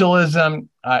evangelism,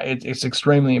 it's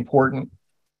extremely important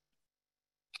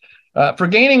for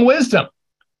gaining wisdom.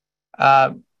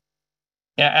 And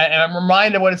I'm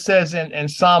reminded of what it says in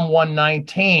Psalm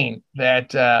 119,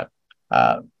 that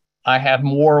I have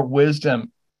more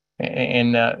wisdom.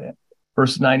 In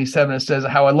verse 97, it says,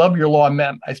 "How I love your law,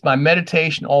 it's my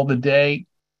meditation all the day.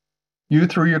 You,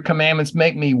 through your commandments,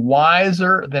 make me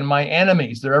wiser than my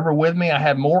enemies. They're ever with me. I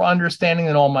have more understanding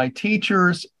than all my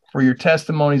teachers. For your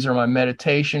testimonies are my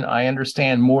meditation. I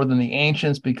understand more than the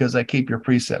ancients because I keep your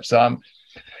precepts." So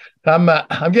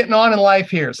I'm getting on in life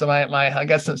here. So I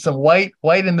got some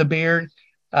white in the beard,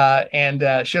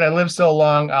 and should I live so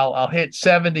long, I'll hit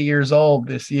 70 years old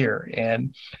this year.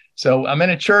 And so I'm in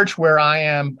a church where I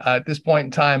am, at this point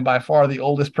in time, by far the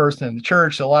oldest person in the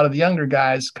church. So a lot of the younger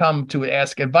guys come to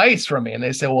ask advice from me, and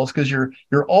they say, "Well, it's because you're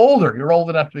older. You're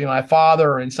old enough to be my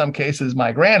father, or in some cases,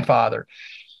 my grandfather."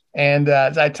 And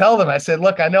as I tell them, I said,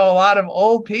 "Look, I know a lot of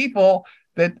old people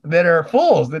that are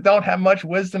fools, that don't have much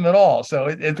wisdom at all. So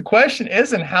the question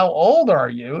isn't how old are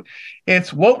you?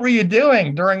 It's what were you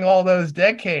doing during all those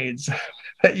decades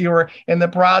that you were in the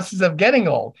process of getting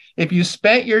old. If you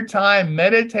spent your time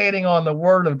meditating on the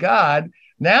Word of God,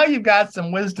 now you've got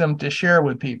some wisdom to share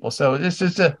with people." So this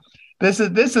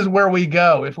is where we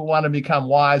go if we want to become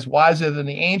wise, wiser than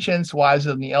the ancients,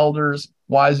 wiser than the elders,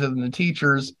 wiser than the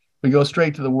teachers. We go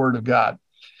straight to the Word of God.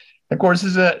 Of course,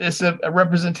 it's a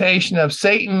representation of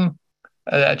Satan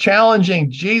challenging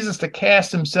Jesus to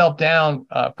cast himself down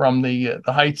from the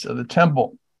heights of the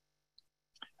temple.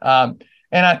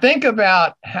 And I think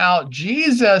about how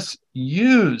Jesus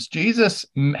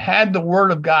had the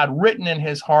Word of God written in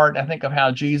his heart. I think of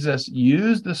how Jesus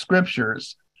used the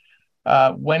Scriptures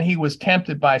when he was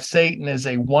tempted by Satan as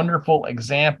a wonderful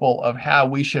example of how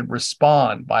we should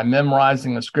respond by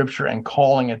memorizing the Scripture and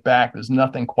calling it back. There's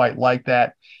nothing quite like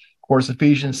that. Of course,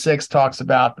 Ephesians 6 talks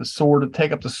about the sword, to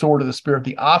take up the sword of the Spirit,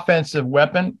 the offensive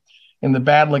weapon in the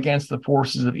battle against the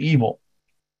forces of evil.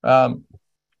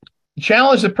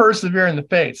 Challenge to persevere in the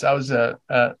faith. I was a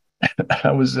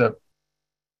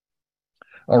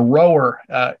rower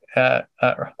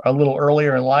a little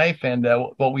earlier in life, and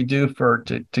what we do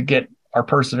to get our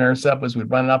perseverance up is we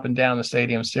run up and down the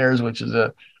stadium stairs, which is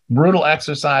a brutal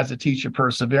exercise to teach you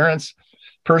perseverance.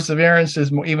 Perseverance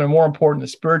is even more important in the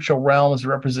spiritual realm as a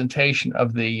representation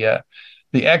of the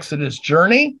Exodus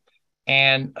journey,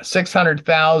 and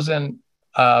 600,000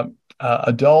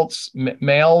 adults,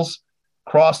 males,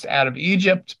 crossed out of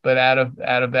Egypt, but out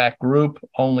of that group,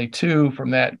 only 2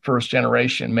 from that first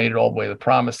generation made it all the way to the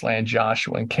promised land,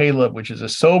 Joshua and Caleb, which is a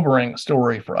sobering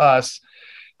story for us,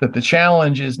 that the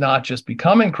challenge is not just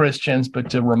becoming Christians, but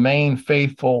to remain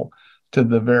faithful to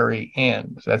the very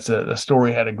end. That's a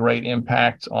story had a great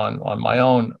impact on my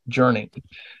own journey.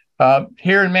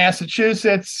 Here in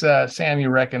Massachusetts, Sam, you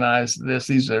recognize this.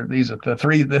 These are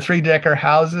the three-decker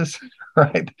houses.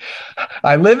 Right.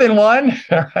 I live in one.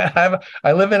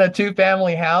 I live in a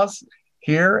 2-family house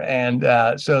here. And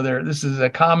so this is a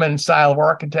common style of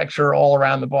architecture all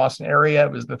around the Boston area.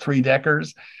 It was the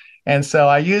 3-deckers. And so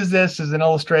I use this as an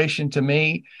illustration to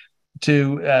me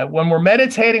to when we're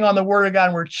meditating on the Word of God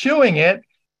and we're chewing it,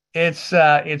 it's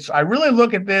I really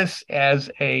look at this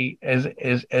as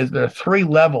there are 3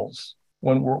 levels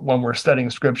when we're studying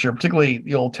Scripture, particularly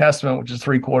the Old Testament, which is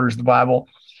 3/4 of the Bible.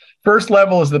 First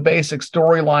level is the basic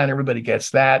storyline. Everybody gets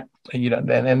that,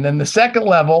 and then the second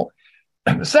level,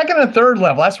 the second and third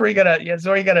level, that's where you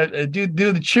gotta do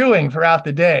the chewing throughout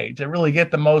the day to really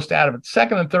get the most out of it.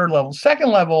 Second and third level. Second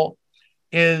level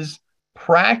is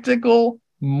practical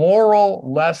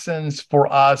moral lessons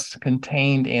for us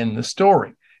contained in the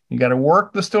story. You got to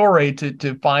work the story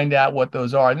to find out what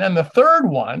those are. And then the third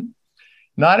one,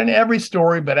 not in every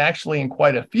story, but actually in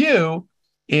quite a few,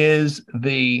 is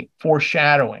the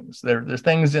foreshadowings. There's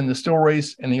things in the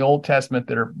stories in the Old Testament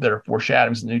that are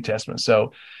foreshadowings in the New Testament.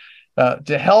 So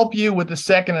to help you with the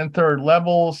second and third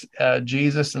levels,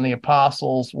 Jesus and the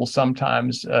apostles will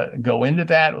sometimes go into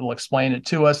that. It'll explain it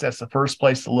to us. That's the first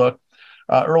place to look.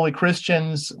 Early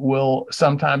Christians will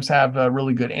sometimes have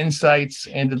really good insights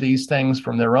into these things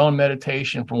from their own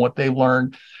meditation, from what they've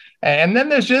learned. And then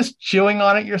there's just chewing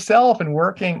on it yourself and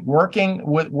working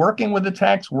with the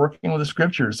text, working with the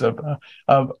Scriptures,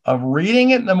 of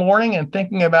reading it in the morning and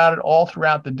thinking about it all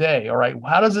throughout the day. All right,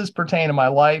 how does this pertain to my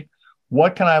life?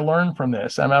 What can I learn from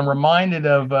this? And I'm reminded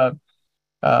of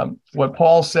what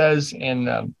Paul says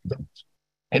in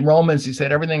Romans. He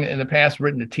said everything in the past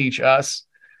written to teach us.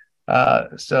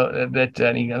 So that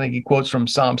I think he quotes from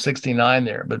Psalm 69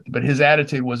 there. But his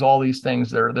attitude was all these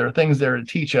things. There are things there to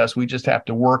teach us. We just have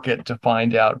to work it to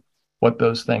find out what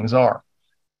those things are.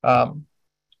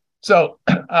 So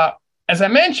as I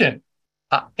mentioned,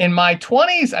 in my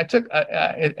 20s,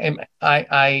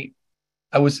 I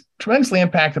was tremendously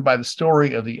impacted by the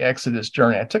story of the Exodus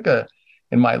journey.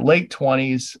 In my late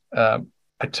 20s,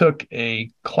 I took a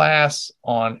class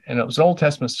and it was an Old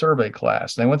Testament survey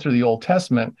class. And I went through the Old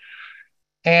Testament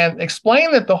and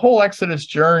explained that the whole Exodus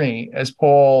journey, as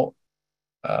Paul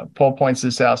points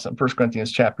this out in 1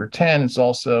 Corinthians chapter 10, it's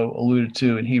also alluded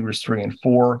to in Hebrews 3 and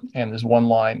 4, and there's one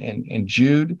line in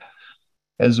Jude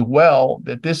as well,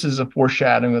 that this is a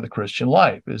foreshadowing of the Christian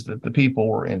life, is that the people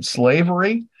were in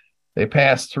slavery. They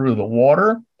passed through the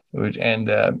water, and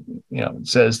it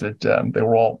says that they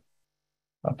were all,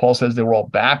 Paul says they were all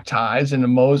baptized into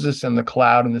Moses and the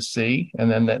cloud and the sea,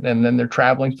 and then they're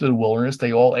traveling through the wilderness.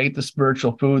 They all ate the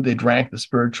spiritual food. They drank the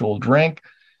spiritual drink.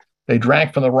 They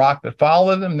drank from the rock that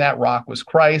followed them. That rock was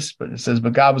Christ. But it says,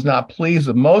 but God was not pleased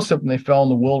with most of them. They fell in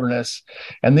the wilderness.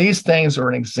 And these things are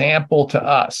an example to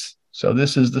us. So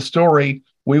this is the story.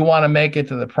 We want to make it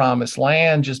to the promised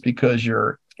land. Just because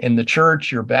you're in the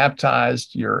church, you're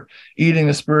baptized, you're eating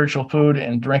the spiritual food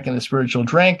and drinking the spiritual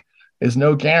drink, is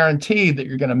no guarantee that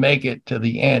you're going to make it to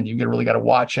the end. You really got to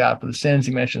watch out for the sins.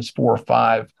 He mentions 4 or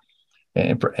 5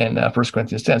 in 1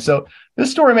 Corinthians 10. So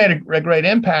this story made a great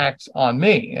impact on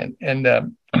me.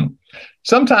 And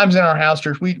sometimes in our house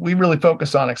church, we really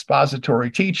focus on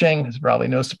expository teaching. It's probably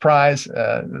no surprise,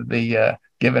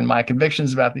 given my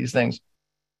convictions about these things,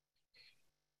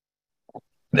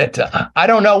 that I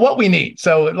don't know what we need.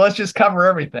 So let's just cover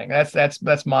everything. That's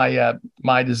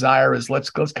my desire, is let's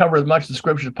cover as much of the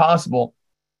scripture as possible.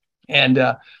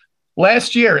 And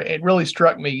last year, it really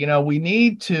struck me, we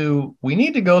need to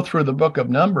go through the book of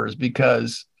Numbers,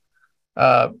 because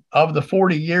of the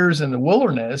 40 years in the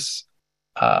wilderness,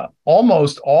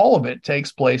 almost all of it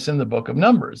takes place in the book of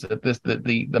Numbers. That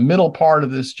the middle part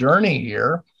of this journey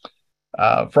here,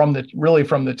 from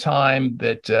the time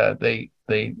that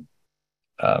they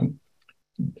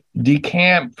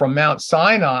decamp from Mount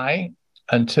Sinai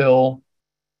until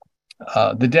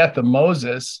the death of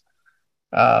Moses,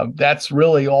 that's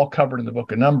really all covered in the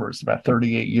book of Numbers, about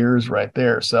 38 years right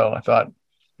there. So I thought,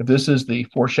 if this is the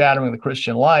foreshadowing of the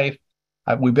Christian life,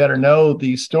 we better know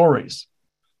these stories.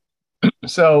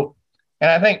 So, and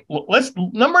I think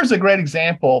Numbers is a great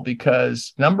example,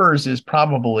 because Numbers is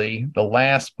probably the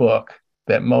last book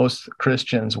that most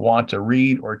Christians want to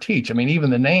read or teach. I mean,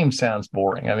 even the name sounds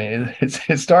boring. I mean,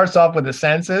 it starts off with a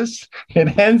census,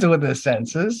 it ends with a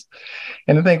census,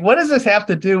 and I think, what does this have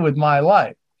to do with my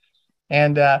life?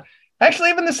 And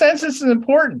actually, even the census is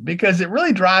important, because it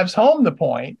really drives home the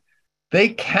point. They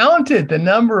counted the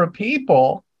number of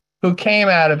people who came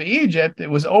out of Egypt.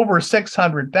 It was over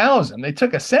 600,000. They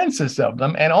took a census of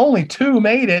them, and only 2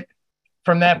 made it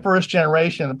from that first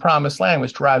generation of the promised land,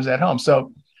 which drives that home.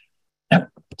 So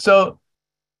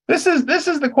this is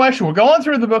the question. We're going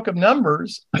through the book of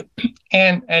Numbers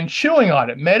and chewing on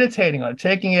it, meditating on it,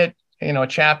 taking it, a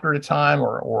chapter at a time,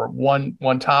 or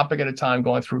one topic at a time,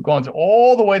 going through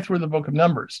all the way through the book of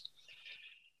Numbers.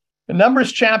 In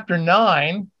Numbers chapter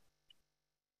 9,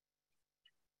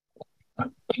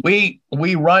 we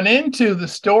run into the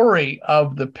story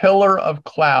of the pillar of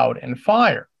cloud and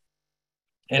fire.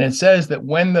 And it says that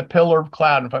when the pillar of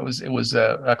cloud, in fact, it was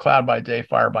a cloud by day,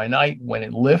 fire by night, when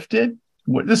it lifted.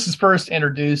 This is first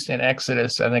introduced in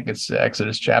Exodus. I think it's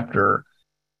Exodus chapter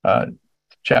right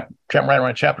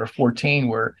around chapter 14,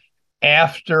 where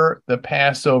after the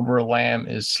Passover lamb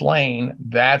is slain,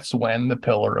 that's when the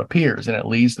pillar appears, and it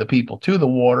leads the people to the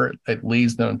water. It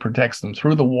leads them and protects them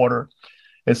through the water.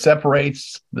 It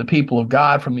separates the people of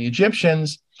God from the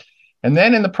Egyptians. And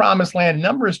then in the promised land, in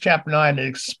Numbers chapter 9, it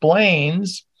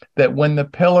explains that when the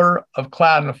pillar of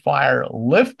cloud and fire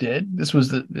lifted, this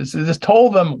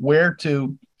told them where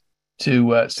to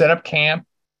set up camp,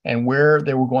 and where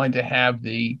they were going to have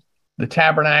the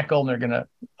tabernacle, and they're going to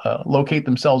locate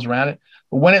themselves around it.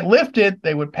 But when it lifted,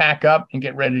 they would pack up and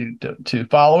get ready to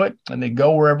follow it, and they'd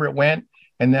go wherever it went.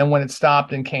 And then when it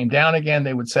stopped and came down again,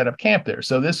 they would set up camp there.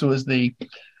 So this was the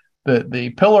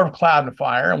pillar of cloud and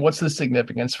fire. And what's the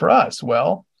significance for us?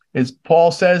 Well, as Paul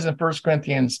says in 1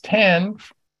 Corinthians 10,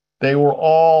 they were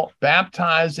all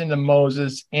baptized into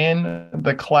Moses in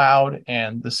the cloud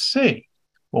and the sea.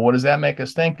 Well, what does that make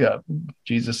us think of?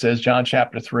 Jesus says, John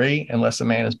chapter 3, unless a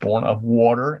man is born of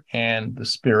water and the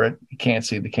Spirit, he can't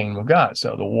see the kingdom of God.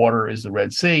 So the water is the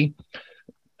Red Sea,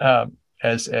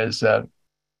 as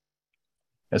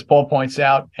as Paul points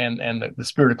out, and the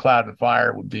spirit of cloud and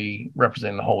fire would be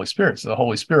representing the Holy Spirit. So the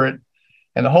Holy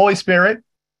Spirit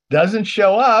doesn't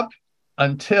show up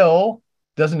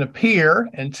doesn't appear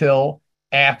until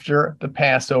after the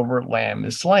Passover lamb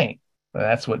is slain.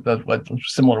 That's what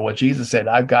similar to what Jesus said,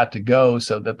 I've got to go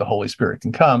so that the Holy Spirit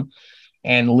can come,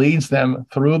 and leads them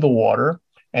through the water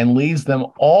and leads them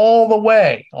all the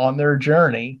way on their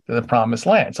journey to the promised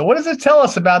land. So what does it tell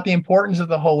us about the importance of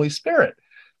the Holy Spirit?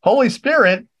 Holy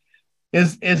Spirit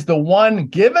is the one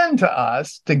given to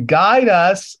us to guide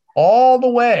us all the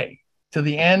way to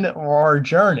the end of our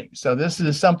journey. So this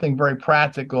is something very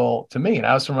practical to me. And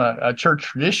I was from a church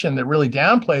tradition that really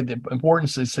downplayed the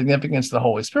importance and significance of the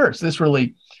Holy Spirit. So this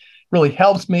really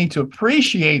helps me to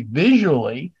appreciate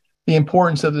visually the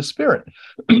importance of the Spirit.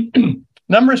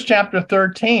 Numbers chapter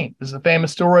 13 is a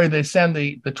famous story. They send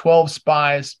the 12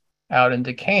 spies out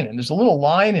into Canaan. There's a little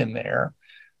line in there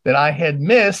that I had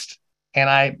missed, and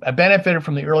I benefited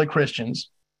from the early Christians,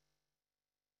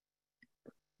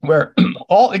 where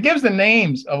it gives the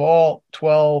names of all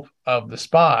 12 of the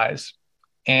spies,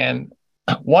 and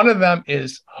one of them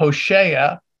is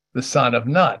Hoshea, the son of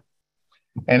Nun.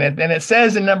 And it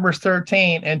says in Numbers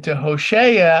 13, and to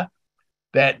Hoshea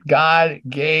that God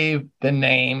gave the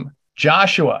name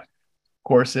Joshua. Of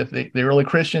course, if the early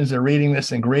Christians are reading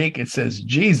this in Greek, it says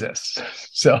Jesus.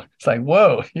 So it's like,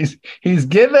 whoa, he's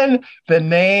given the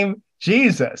name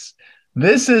Jesus.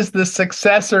 This is the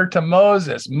successor to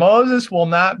Moses. Moses will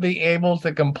not be able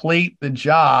to complete the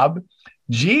job.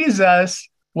 Jesus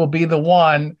will be the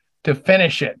one to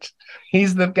finish it.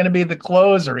 He's going to be the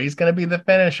closer. He's going to be the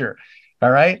finisher.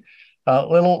 All right.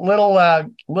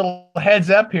 Little heads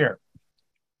up here.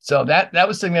 So that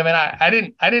was significant.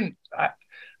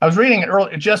 I was reading it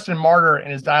earlier. Justin Martyr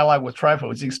in his dialogue with Trypho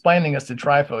was explaining this to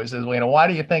Trypho. He says, well, why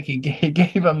do you think he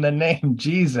gave him the name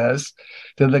Jesus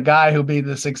to the guy who'll be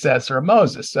the successor of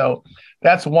Moses? So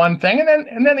that's one thing.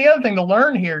 And then the other thing to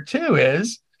learn here too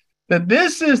is that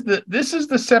this is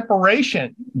the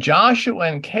separation. Joshua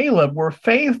and Caleb were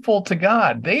faithful to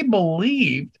God. They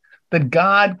believed that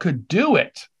God could do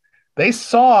it. They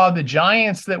saw the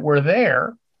giants that were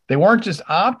there. They weren't just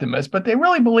optimists, but they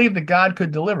really believed that God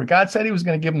could deliver. God said he was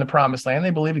going to give them the promised land. They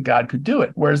believed that God could do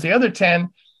it. Whereas the other 10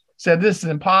 said, this is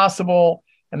impossible.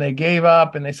 And they gave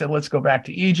up and they said, let's go back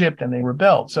to Egypt, and they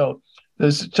rebelled. So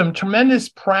there's some tremendous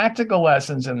practical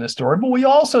lessons in this story, but we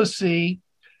also see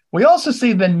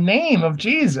the name of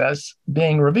Jesus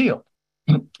being revealed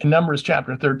in Numbers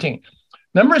chapter 13.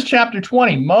 Numbers chapter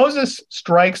 20, Moses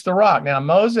strikes the rock. Now,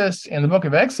 Moses, in the book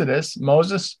of Exodus,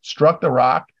 Moses struck the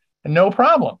rock and no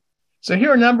problem. So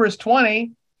here in Numbers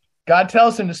 20, God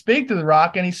tells him to speak to the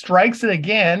rock, and he strikes it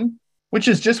again, which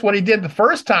is just what he did the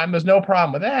first time. There's no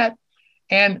problem with that.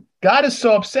 And God is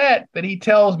so upset that he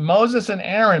tells Moses and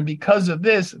Aaron, because of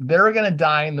this, they're going to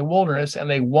die in the wilderness and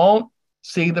they won't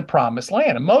see the promised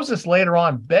land. And Moses later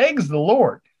on begs the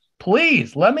Lord,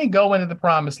 please let me go into the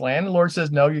promised land. The Lord says,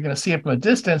 no, you're going to see it from a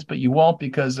distance, but you won't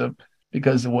because of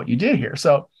what you did here.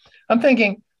 So I'm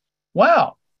thinking,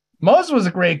 wow, Moses was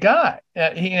a great guy.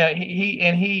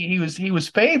 He was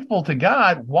faithful to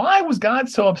God. Why was God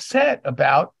so upset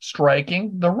about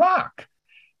striking the rock?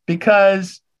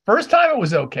 Because first time it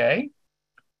was okay.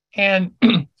 And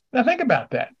now think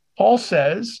about that. Paul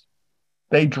says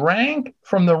they drank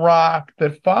from the rock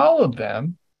that followed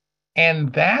them,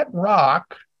 and that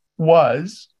rock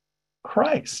was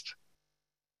Christ.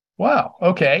 Wow.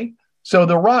 Okay. So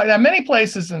the rock, now many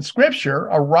places in Scripture,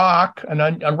 a rock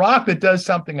that does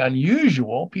something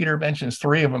unusual, Peter mentions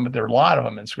 3 of them, but there are a lot of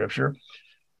them in Scripture,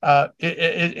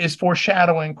 is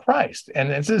foreshadowing Christ. And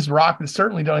it's this rock that's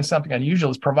certainly doing something unusual,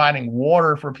 is providing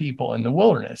water for people in the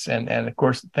wilderness. And of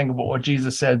course, think about what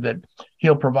Jesus said, that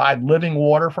he'll provide living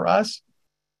water for us.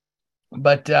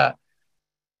 But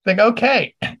think,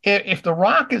 okay, if the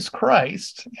rock is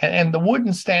Christ and the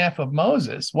wooden staff of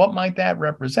Moses, what might that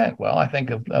represent? Well, I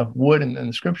think of wood in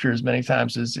the Scriptures many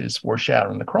times is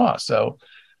foreshadowing the cross. So,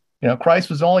 Christ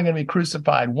was only going to be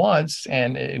crucified once,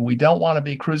 and we don't want to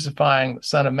be crucifying the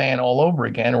Son of Man all over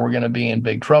again, or we're going to be in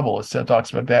big trouble. It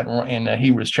talks about that in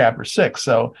Hebrews chapter 6.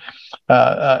 So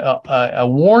a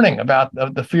warning about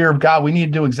the fear of God. We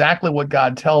need to do exactly what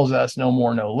God tells us, no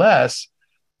more, no less.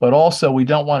 But also, we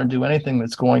don't want to do anything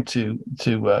that's going to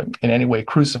in any way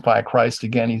crucify Christ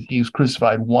again. He was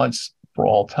crucified once for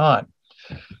all time.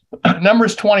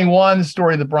 Numbers 21, the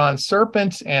story of the bronze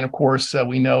serpent. And of course,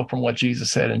 we know from what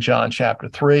Jesus said in John chapter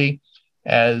 3,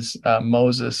 as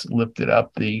Moses lifted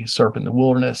up the serpent in the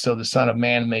wilderness, so the Son of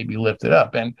Man may be lifted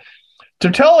up. And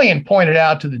Tertullian pointed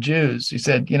out to the Jews, he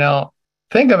said,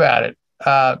 think about it.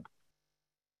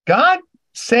 God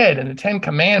said in the Ten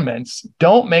Commandments,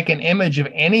 don't make an image of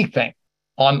anything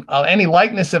on any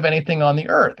likeness of anything on the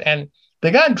earth. And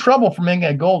they got in trouble for making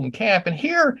a golden calf. And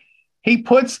here he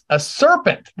puts a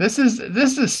serpent. This is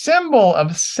a symbol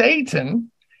of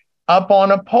Satan up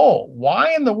on a pole.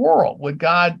 Why in the world would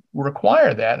God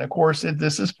require that? And of course,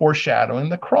 this is foreshadowing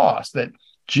the cross, that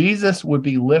Jesus would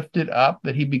be lifted up,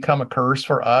 that he'd become a curse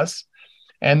for us,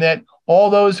 and that all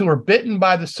those who are bitten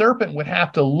by the serpent would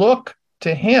have to look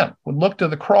to him, would look to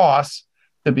the cross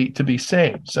to be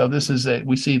saved. So this is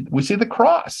we see the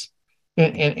cross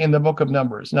in the book of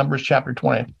Numbers chapter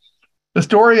 20. The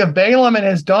story of Balaam and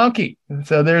his donkey.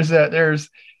 So there's the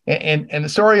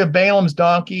story of Balaam's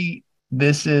donkey.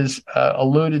 This is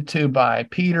alluded to by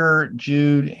Peter,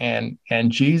 Jude, and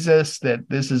Jesus, that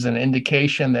this is an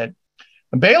indication that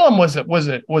Balaam was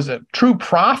a true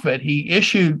prophet. He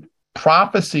issued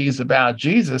prophecies about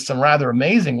Jesus, some rather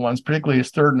amazing ones, particularly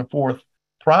his third and fourth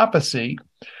prophecy.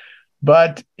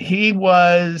 But he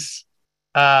was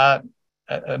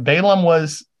Balaam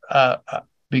was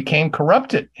became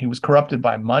corrupted. He was corrupted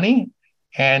by money,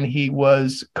 and he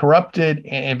was corrupted,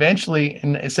 and eventually,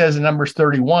 and it says in Numbers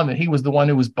 31 that he was the one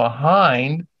who was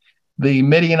behind the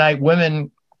Midianite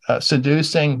women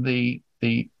seducing the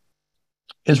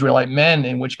Israelite men,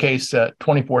 in which case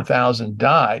 24,000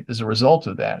 died as a result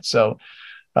of that. So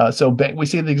we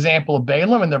see the example of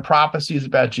Balaam and their prophecies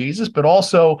about Jesus, but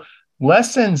also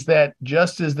lessons that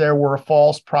just as there were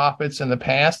false prophets in the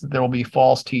past, that there will be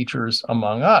false teachers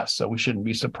among us. So we shouldn't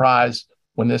be surprised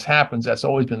when this happens. That's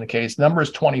always been the case. Numbers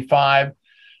 25,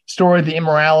 story of the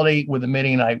immorality with the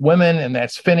Midianite women, and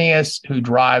that's Phinehas who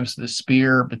drives the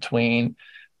spear between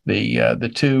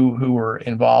the two who were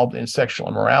involved in sexual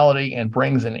immorality and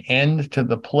brings an end to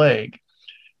the plague.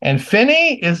 And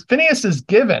Phinehas is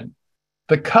given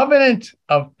the covenant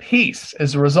of peace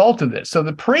as a result of this. So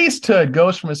the priesthood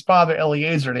goes from his father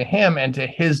Eleazar to him and to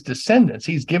his descendants.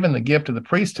 He's given the gift of the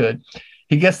priesthood.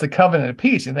 He gets the covenant of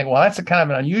peace. You think, well, that's a kind of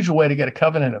an unusual way to get a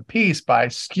covenant of peace, by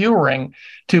skewering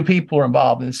two people who are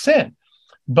involved in sin.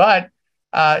 But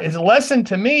as a lesson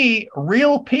to me,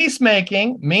 real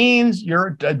peacemaking means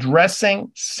you're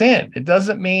addressing sin. It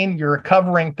doesn't mean you're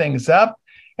covering things up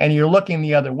and you're looking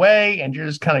the other way and you're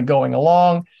just kind of going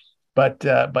along. But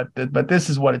this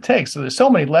is what it takes. So there's so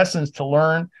many lessons to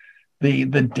learn. The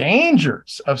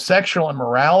dangers of sexual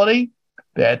immorality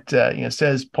that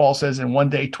Paul says in one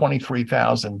day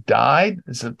 23,000 died.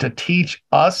 This is to teach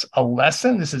us a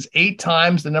lesson. This is 8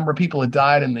 times the number of people that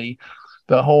died in the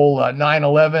whole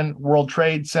 9/11 World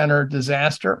Trade Center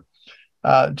disaster.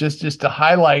 Just to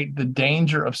highlight the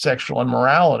danger of sexual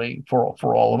immorality for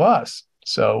all of us.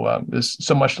 So there's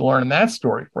so much to learn in that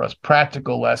story for us.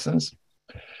 Practical lessons.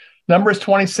 Numbers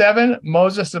 27,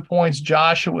 Moses appoints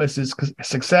Joshua as his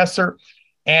successor.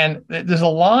 And there's a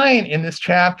line in this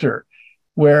chapter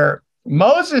where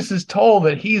Moses is told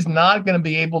that he's not going to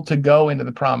be able to go into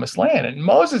the promised land. And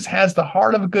Moses has the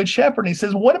heart of a good shepherd. And he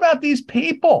says, what about these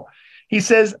people? He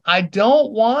says, I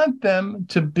don't want them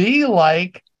to be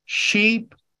like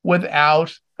sheep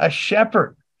without a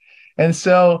shepherd. And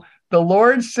so the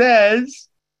Lord says,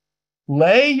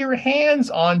 lay your hands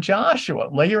on Joshua,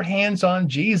 lay your hands on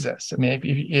Jesus. I mean,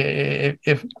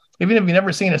 if even if you've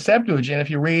never seen a Septuagint, if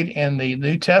you read in the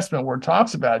New Testament where it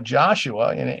talks about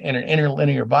Joshua in an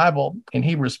interlinear Bible, in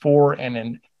Hebrews 4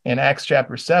 and in Acts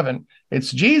chapter 7,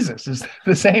 it's Jesus. It's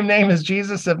the same name as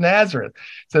Jesus of Nazareth.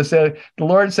 So the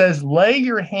Lord says, lay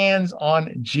your hands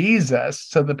on Jesus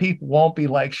so the people won't be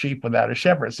like sheep without a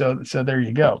shepherd. So there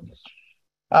you go.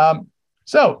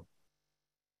 So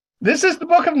this is the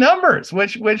book of Numbers,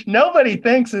 which nobody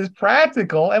thinks is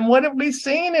practical. And what have we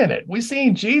seen in it? We've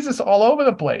seen Jesus all over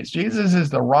the place. Jesus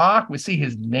is the rock. We see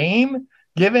his name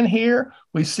given here.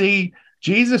 We see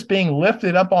Jesus being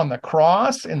lifted up on the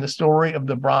cross in the story of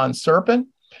the bronze serpent.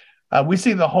 We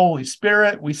see the Holy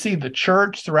Spirit. We see the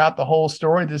church throughout the whole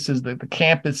story. This is the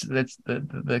camp that's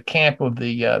the camp of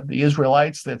the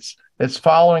Israelites that's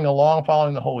following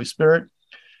the Holy Spirit.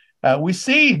 We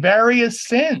see various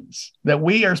sins that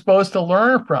we are supposed to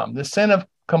learn from. The sin of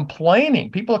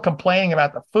complaining. People are complaining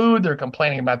about the food. They're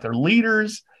complaining about their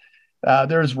leaders.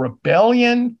 There's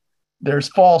rebellion. There's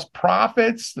false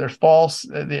prophets. There's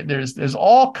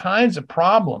all kinds of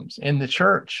problems in the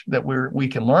church that we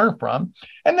can learn from.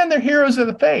 And then they're heroes of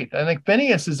the faith. I think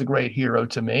Phinehas is a great hero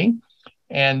to me.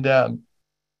 And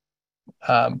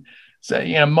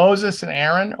so, Moses and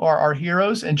Aaron are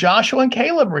heroes, and Joshua and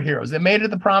Caleb are heroes. They made it to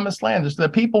the promised land. There's the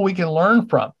people we can learn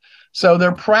from. So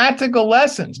they're practical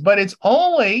lessons, but it's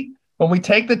only when we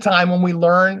take the time, when we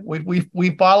learn,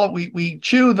 we follow, we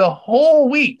chew the whole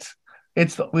wheat.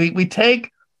 We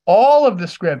take all of the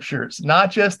scriptures,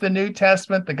 not just the New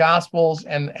Testament, the Gospels,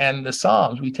 and the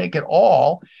Psalms. We take it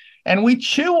all and we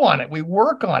chew on it, we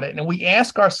work on it, and we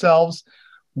ask ourselves,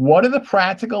 what are the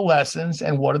practical lessons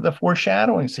and what are the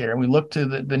foreshadowings here? And we look to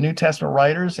the New Testament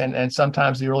writers and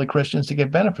sometimes the early Christians to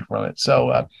get benefit from it.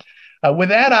 So with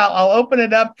that, I'll open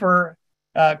it up for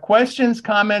questions,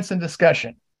 comments, and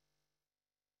discussion.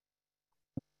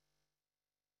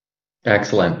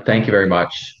 Excellent. Thank you very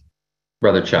much,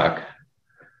 Brother Chuck.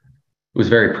 It was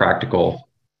very practical,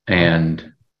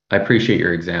 and I appreciate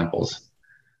your examples.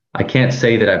 I can't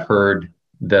say that I've heard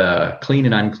the clean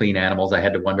and unclean animals. I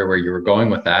had to wonder where you were going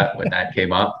with that when that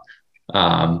came up.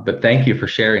 But thank you for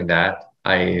sharing that.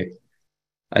 I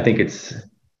think it's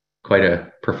quite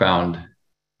a profound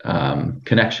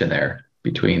connection there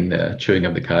between the chewing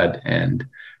of the cud and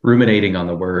ruminating on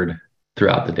the word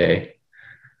throughout the day.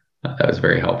 That was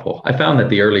very helpful. I found that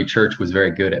the early church was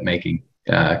very good at making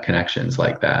connections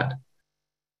like that.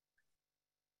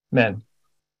 Amen.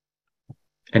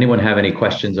 Anyone have any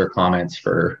questions or comments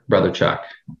for Brother Chuck?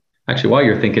 Actually, while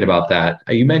you're thinking about that,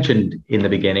 you mentioned in the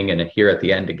beginning and here at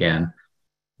the end again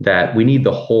that we need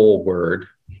the whole word.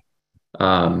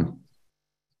 I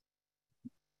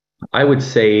would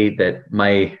say that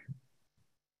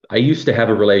I used to have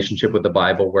a relationship with the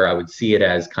Bible where I would see it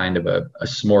as kind of a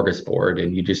smorgasbord,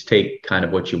 and you just take kind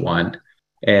of what you want.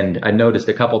 And I noticed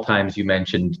a couple times you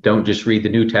mentioned don't just read the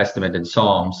New Testament and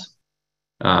Psalms.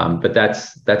 But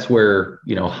that's where,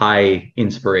 high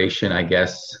inspiration, I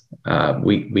guess,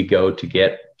 we go to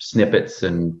get snippets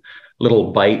and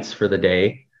little bites for the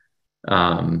day.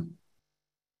 How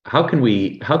can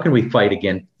we fight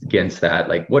against that?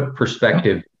 Like, what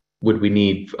perspective would we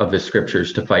need of the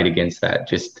scriptures to fight against that?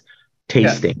 Just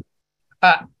tasting.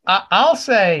 Yeah. I'll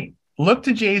say, look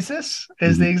to Jesus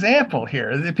as the example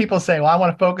here. People say, well, I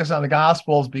want to focus on the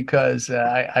Gospels because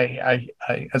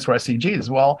that's where I see Jesus.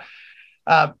 Well,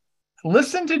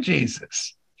 listen to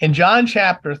Jesus. In John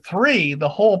chapter 3, the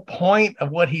whole point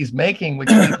of what he's making, which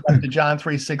leads up to John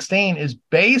 3:16, is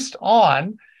based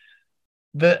on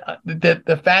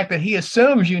the fact that he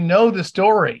assumes you know the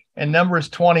story in Numbers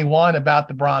 21 about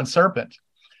the bronze serpent.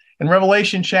 In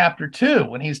Revelation chapter 2,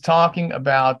 when he's talking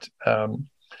about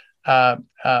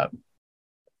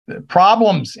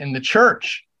problems in the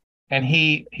church, and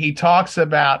he talks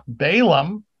about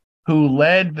Balaam, who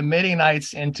led the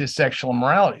Midianites into sexual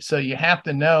immorality. So you have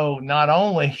to know not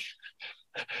only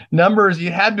Numbers, you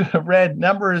had to have read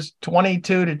Numbers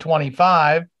 22 to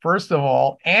 25, first of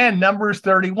all, and Numbers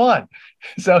 31.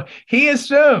 So he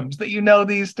assumes that you know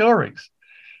these stories.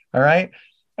 All right.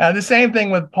 The same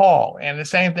thing with Paul, and the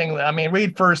same thing,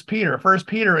 read 1 Peter. 1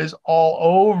 Peter is all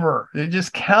over. You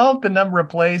just count the number of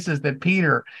places that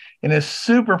Peter, in a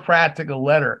super practical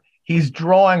letter, he's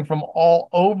drawing from all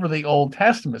over the Old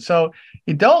Testament. So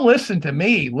you don't listen to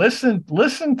me, listen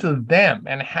to them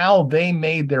and how they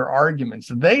made their arguments.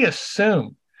 They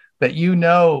assume that you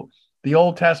know the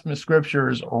Old Testament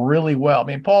scriptures really well.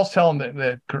 Paul's telling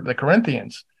the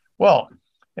Corinthians, well,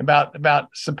 about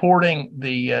supporting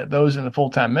those in the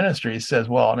full-time ministry. He says,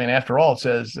 well, after all, it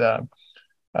says,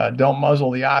 don't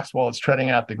muzzle the ox while it's treading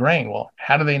out the grain. Well,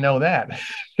 how do they know that?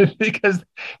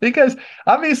 because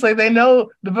obviously they know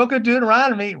the book of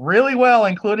Deuteronomy really well,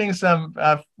 including some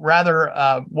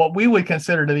rather what we would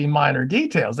consider to be minor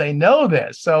details. They know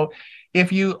this. So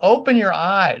if you open your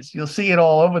eyes, you'll see it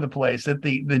all over the place, that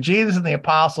the Jesus and the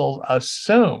apostles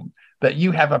assume that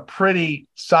you have a pretty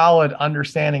solid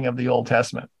understanding of the Old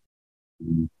Testament.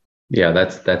 Yeah,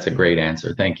 that's a great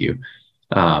answer. Thank you.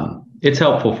 It's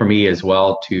helpful for me as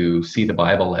well to see the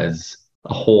Bible as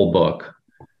a whole book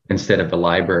instead of a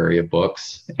library of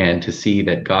books, and to see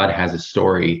that God has a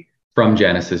story from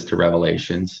Genesis to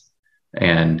Revelations,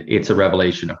 and it's a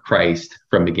revelation of Christ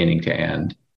from beginning to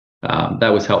end.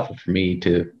 That was helpful for me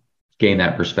to gain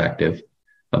that perspective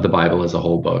of the Bible as a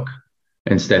whole book,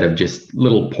 instead of just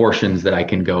little portions that I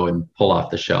can go and pull off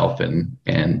the shelf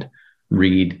and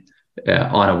read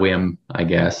on a whim, I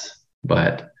guess.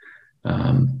 But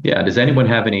does anyone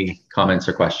have any comments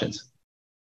or questions?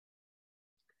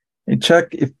 Hey,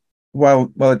 Chuck,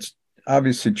 while it's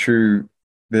obviously true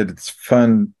that it's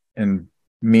fun and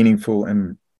meaningful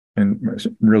and in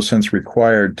real sense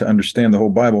required to understand the whole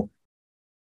Bible,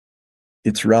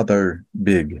 it's rather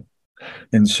big.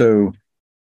 And so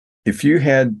if you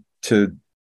had to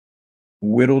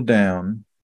whittle down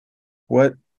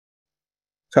what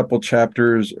couple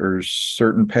chapters or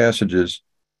certain passages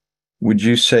would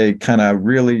you say kind of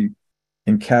really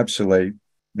encapsulate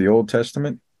the Old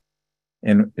Testament?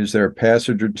 And is there a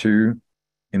passage or two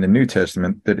in the New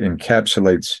Testament that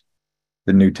encapsulates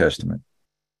the New Testament?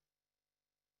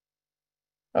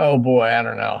 Oh boy, I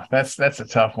don't know. That's a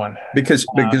tough one. Because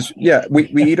yeah, we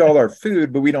eat all our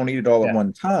food, but we don't eat it all at Yeah.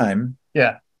 one time.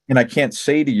 Yeah. And I can't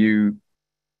say to you,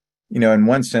 in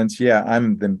one sense, yeah,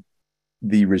 I'm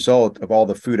the result of all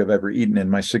the food I've ever eaten in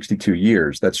my 62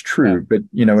 years. That's true, Yeah. but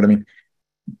you know what I mean?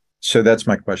 So that's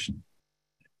my question.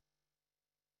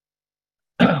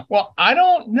 Well, I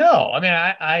don't know. I mean,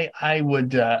 I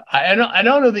would I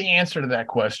don't know the answer to that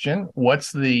question. What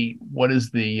is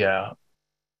the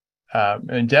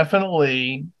and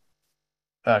definitely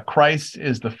Christ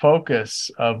is the focus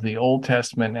of the Old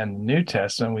Testament and the New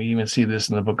Testament. We even see this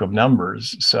in the book of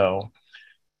Numbers. So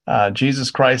Jesus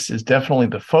Christ is definitely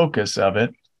the focus of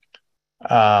it.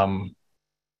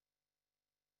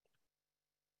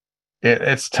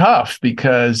 It's tough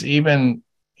because even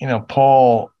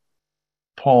Paul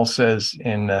says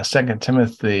in 2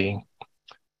 Timothy,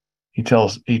 he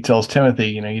tells Timothy,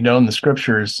 you know in the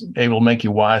scriptures, they will make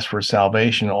you wise for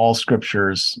salvation. All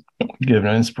scriptures given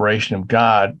an inspiration of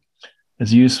God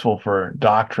is useful for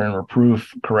doctrine,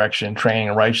 reproof, correction, training,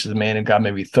 and righteousness. Man of God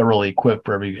may be thoroughly equipped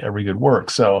for every good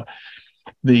work. So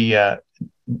the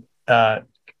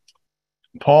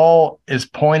Paul is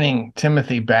pointing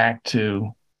Timothy back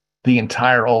to the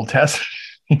entire Old Testament.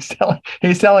 He's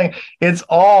telling it's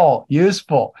all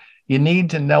useful. You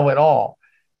need to know it all.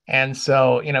 And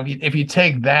so, if you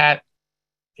take that,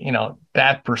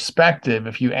 that perspective,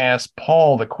 if you ask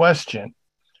Paul the question,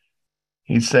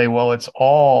 he'd say, well, it's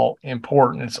all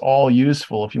important. It's all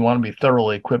useful. If you want to be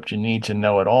thoroughly equipped, you need to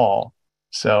know it all.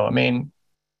 So, I mean,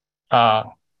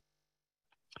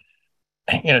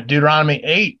 Deuteronomy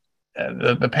 8,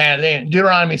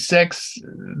 Deuteronomy 6,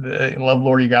 love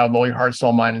Lord your God with all your heart,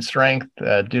 soul, mind, and strength.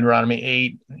 Deuteronomy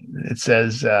 8, it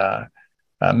says,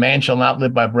 man shall not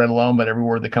live by bread alone, but every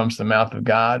word that comes to the mouth of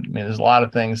God. I mean, there's a lot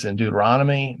of things in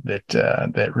Deuteronomy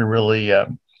that really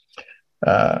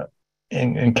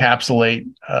encapsulate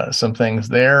some things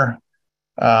there.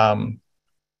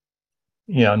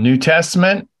 New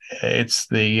Testament, it's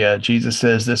the Jesus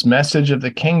says this message of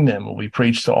the kingdom will be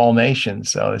preached to all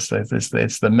nations. So it's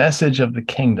the message of the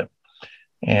kingdom.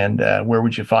 And where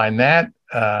would you find that?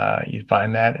 You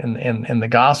find that in the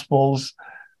Gospels,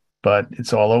 but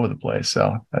it's all over the place.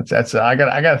 So that's I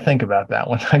got to think about that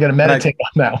one. I got to meditate on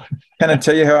that one. Can I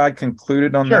tell you how I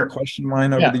concluded on Sure. that question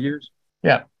line over the years?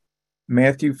 Yeah.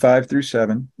 Matthew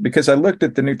 5-7, because I looked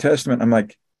at the New Testament. I'm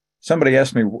like, somebody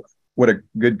asked me what a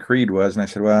good creed was, and I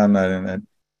said, well, I'm not in that.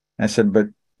 I said, but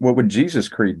what would Jesus'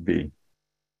 creed be?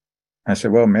 I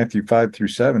said, well, Matthew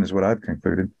 5-7 is what I've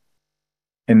concluded.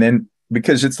 And then,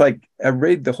 because it's like, I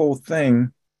read the whole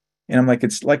thing, and I'm like,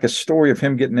 it's like a story of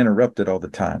him getting interrupted all the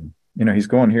time. He's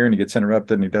going here and he gets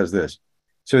interrupted and he does this.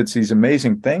 So it's these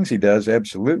amazing things he does,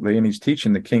 absolutely. And he's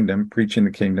teaching the kingdom, preaching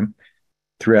the kingdom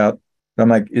throughout. But I'm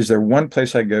like, is there one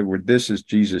place I go where this is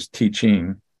Jesus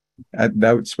teaching?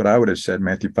 That's what I would have said,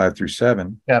 Matthew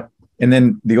 5-7. Yeah. And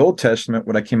then the Old Testament,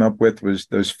 what I came up with was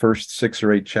those first 6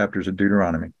 or 8 chapters of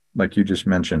Deuteronomy, like you just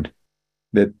mentioned,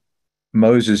 that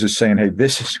Moses is saying, hey,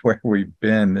 this is where we've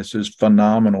been. This is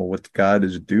phenomenal what God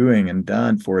is doing and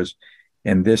done for us.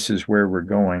 And this is where we're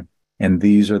going. And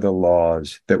these are the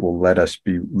laws that will let us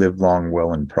live long,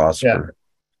 well, and prosper. Yeah.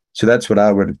 So that's what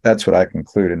I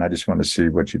concluded. And I just wanted to see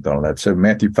what you thought of that. So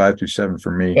Matthew 5-7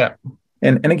 for me. Yeah.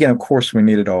 And again, of course, we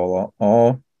need it all.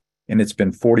 And it's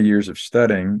been 40 years of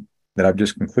studying that I've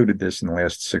just concluded this in the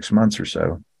last 6 months or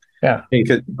so. Yeah.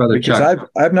 Because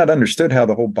I've not understood how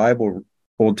the whole Bible,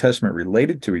 Old Testament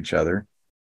related to each other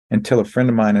until a friend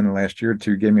of mine in the last year or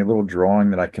two gave me a little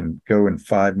drawing that I can go in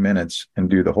 5 minutes and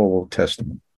do the whole Old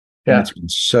Testament. Yeah. And it's been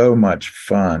so much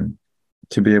fun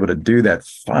to be able to do that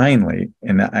finally.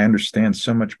 And I understand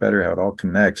so much better how it all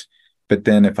connects. But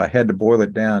then if I had to boil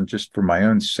it down just for my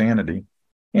own sanity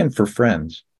and for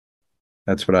friends,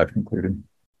 that's what I've concluded.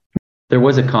 There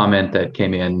was a comment that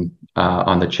came in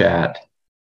on the chat,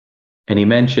 and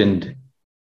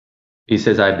he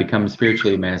says, I've become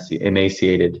spiritually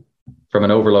emaciated from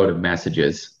an overload of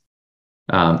messages.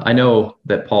 I know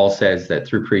that Paul says that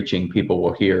through preaching, people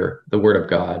will hear the word of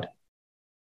God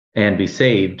and be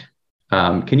saved.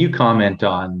 Can you comment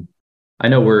on, I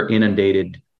know we're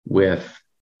inundated with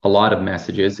a lot of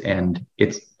messages, and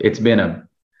it's been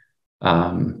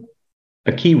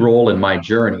a key role in my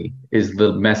journey is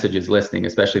the messages listening,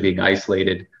 especially being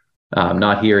isolated,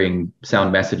 not hearing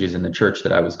sound messages in the church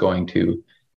that I was going to.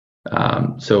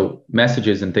 So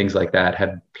messages and things like that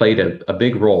have played a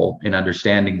big role in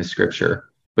understanding the scripture.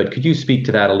 But could you speak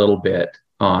to that a little bit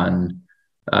on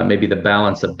maybe the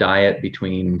balance of diet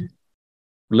between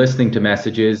listening to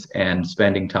messages and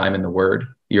spending time in the Word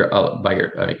on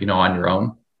your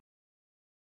own?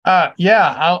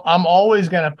 I'm always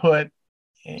going to put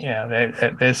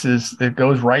it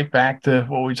goes right back to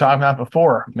what we talked about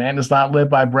before. Man does not live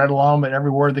by bread alone, but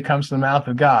every word that comes from the mouth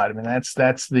of God. I mean,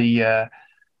 that's the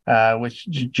which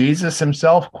Jesus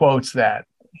himself quotes that.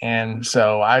 And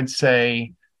so I'd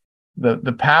say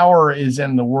the power is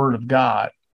in the word of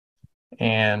God.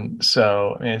 And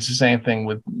so it's the same thing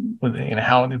with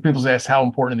how people ask how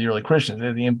important are the early Christians.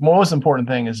 The most important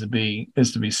thing is to be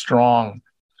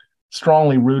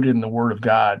strongly rooted in the word of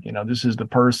God. This is the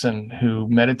person who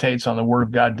meditates on the word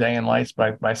of God day and night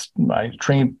by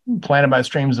stream planted by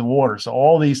streams of water. So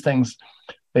all these things,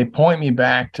 they point me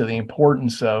back to the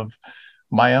importance of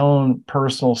my own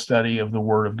personal study of the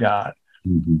word of God.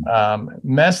 Mm-hmm.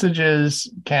 Messages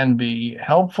can be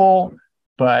helpful,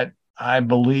 but I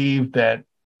believe that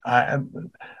I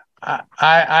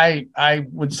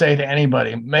would say to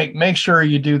anybody, make sure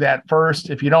you do that first.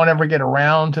 If you don't ever get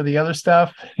around to the other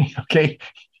stuff, okay,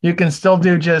 you can still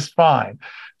do just fine.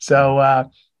 So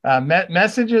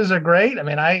messages are great. I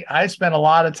mean, I spent a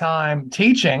lot of time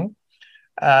teaching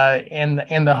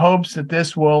in the hopes that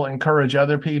this will encourage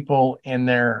other people in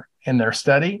their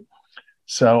study.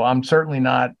 So I'm certainly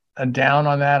not down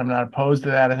on that. I'm not opposed to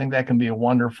that. I think that can be a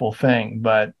wonderful thing,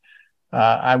 but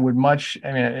I would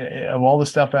of all the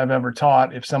stuff I've ever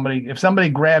taught, if somebody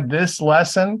grabbed this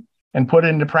lesson and put it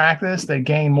into practice, they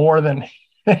gain more than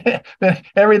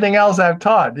everything else I've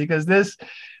taught, because this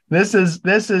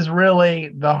is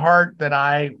really the heart that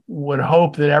I would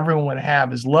hope that everyone would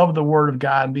have, is love the word of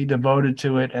God and be devoted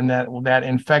to it, and that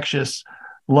infectious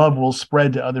love will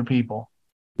spread to other people.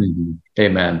 Mm-hmm.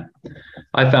 Amen.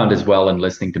 I found as well in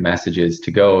listening to messages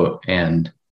to go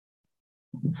and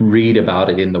read about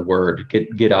it in the word,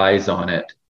 get eyes on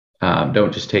it.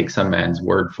 Don't just take some man's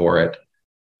word for it,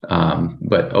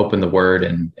 but open the word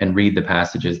and read the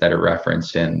passages that are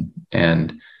referenced and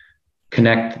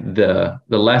connect the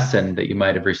lesson that you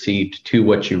might have received to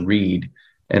what you read.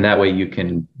 And that way you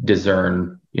can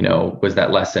discern, was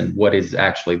that lesson what is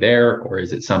actually there, or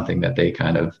is it something that they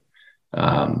kind of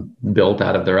built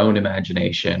out of their own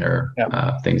imagination or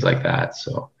things like that.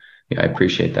 So I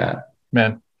appreciate that.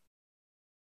 Man.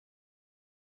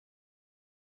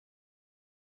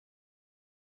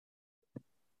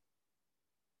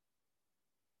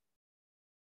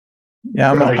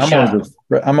 Yeah,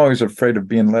 I'm always afraid of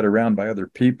being led around by other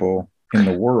people in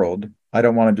the world. I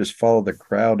don't want to just follow the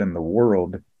crowd in the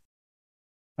world.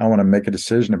 I want to make a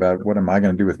decision about what am I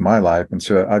going to do with my life. And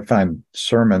so I find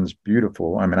sermons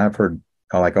beautiful. I mean, I've heard,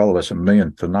 like all of us, a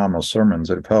million phenomenal sermons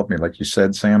that have helped me, like you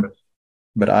said, Sam,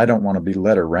 but I don't want to be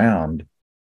led around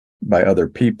by other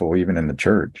people, even in the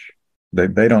church.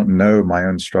 They don't know my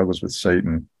own struggles with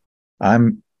Satan.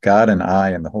 God and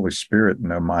I and the Holy Spirit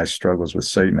know my struggles with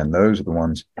Satan, and those are the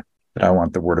ones that I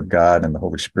want the Word of God and the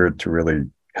Holy Spirit to really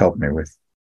help me with.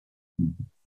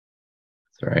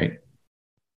 That's right.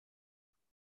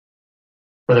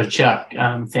 Brother Chuck,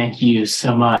 thank you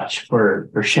so much for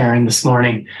sharing this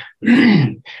morning.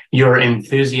 Your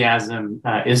enthusiasm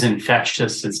is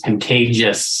infectious, it's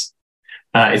contagious,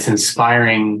 it's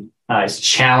inspiring, it's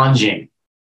challenging.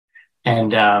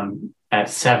 And at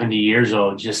 70 years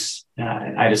old,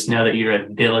 I just know that you're a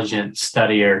diligent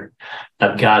studier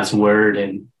of God's word,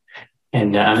 and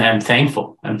I'm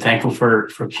thankful. I'm thankful for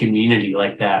community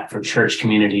like that, for church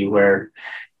community where,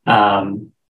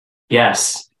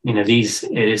 yes, it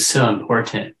is so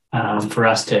important for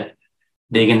us to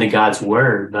dig into God's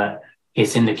word, but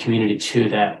it's in the community too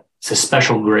that it's a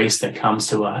special grace that comes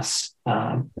to us.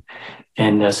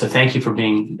 So thank you for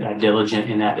being diligent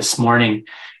in that this morning,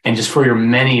 and just for your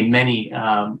many, many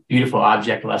beautiful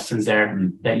object lessons there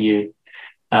that you,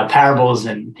 parables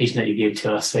and teaching that you gave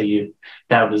to us. So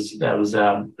that was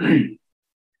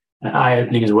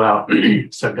eye-opening as well.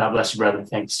 So God bless you, brother.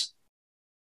 Thanks.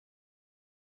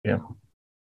 Yeah.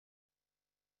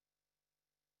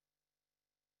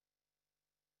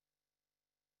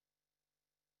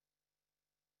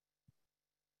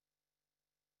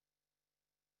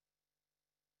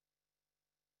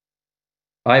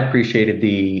 I appreciated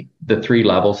the three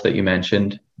levels that you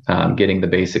mentioned, getting the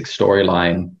basic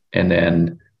storyline and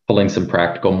then pulling some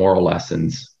practical moral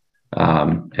lessons,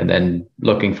 and then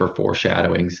looking for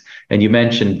foreshadowings. And you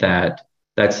mentioned that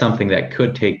that's something that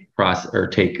could take throughout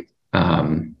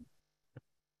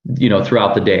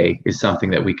the day, is something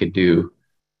that we could do.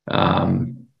 I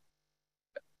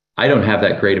don't have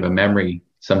that great of a memory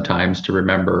sometimes to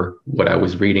remember what I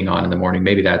was reading on in the morning.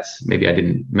 Maybe I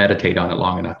didn't meditate on it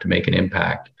long enough to make an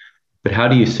impact. But how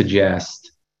do you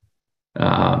suggest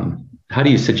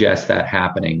that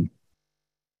happening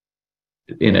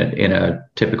in a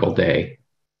typical day?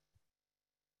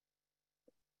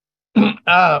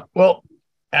 Well,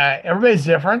 everybody's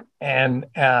different, and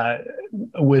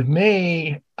with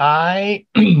me, I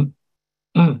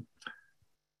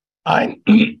I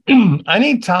I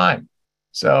need time.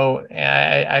 So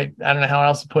I don't know how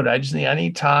else to put it. I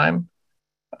need time.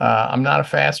 I'm not a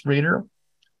fast reader,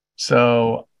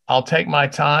 so I'll take my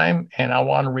time, and I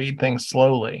want to read things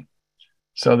slowly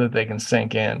so that they can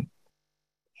sink in.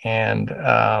 And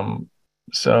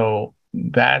so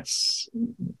that's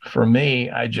for me.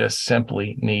 I just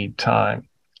simply need time.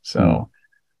 So,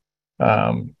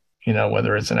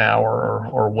 whether it's an hour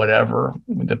or whatever,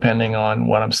 depending on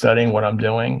what I'm studying, what I'm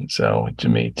doing. So to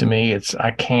me, it's,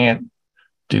 I can't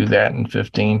do that in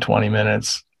 15, 20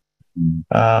 minutes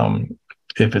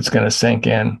if it's going to sink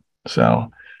in. So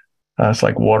it's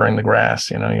like watering the grass.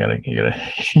 You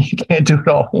you can't do it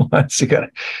all at once. You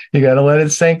gotta let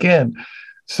it sink in.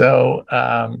 So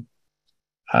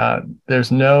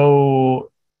there's nothing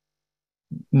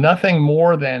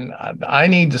more than I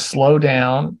need to slow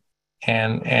down,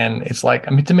 and it's like,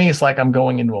 to me, it's like I'm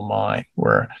going into a mine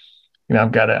where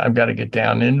I've got to get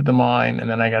down into the mine, and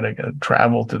then I got to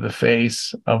travel to the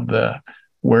face of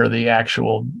where the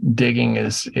actual digging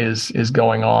is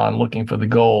going on, looking for the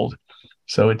gold.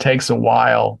 So it takes a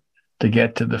while to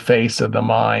get to the face of the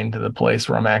mine, to the place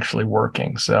where I'm actually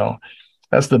working. So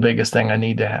that's the biggest thing. I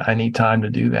need time to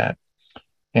do that.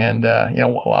 And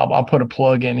I'll put a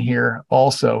plug in here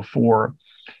also for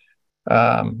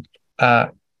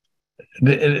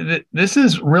this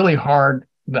is really hard.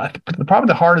 Probably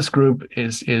the hardest group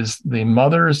is the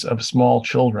mothers of small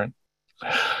children.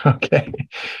 Okay,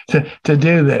 to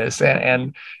do this,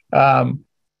 and a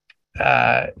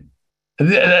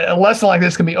lesson like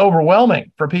this can be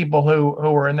overwhelming for people who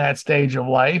are in that stage of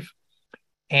life.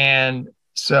 And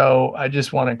so I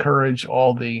just want to encourage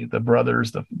all the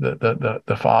brothers,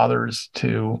 the fathers,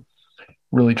 to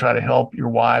really try to help your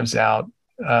wives out,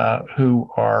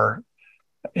 who are,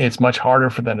 it's much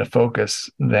harder for them to focus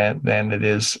than it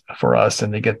is for us,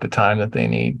 and to get the time that they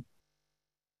need.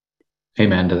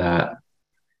 Amen to that.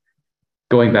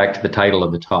 Going back to the title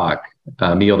of the talk,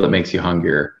 A Meal That Makes You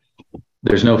Hungrier,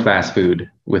 there's no fast food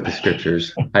with the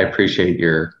scriptures. I appreciate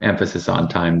your emphasis on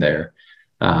time there.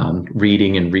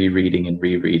 Reading and rereading and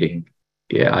rereading,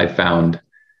 I found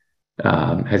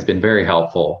has been very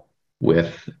helpful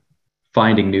with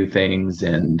finding new things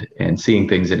and seeing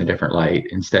things in a different light,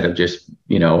 instead of just,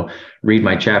 read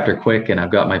my chapter quick and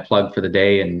I've got my plug for the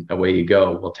day and away you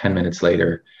go. Well, 10 minutes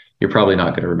later, you're probably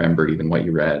not going to remember even what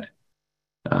you read.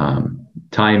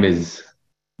 Time is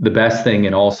the best thing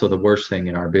and also the worst thing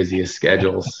in our busiest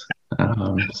schedules.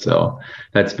 So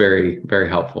that's very, very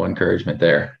helpful encouragement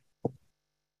there.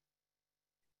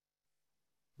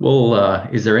 Well,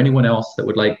 is there anyone else that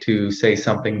would like to say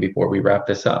something before we wrap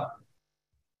this up?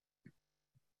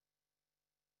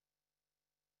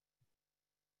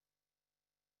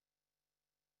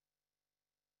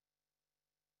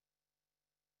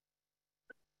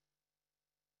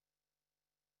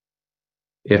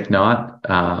 If not,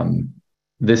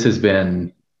 this has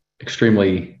been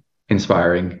extremely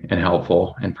inspiring and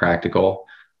helpful and practical.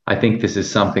 I think this is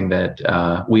something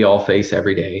that we all face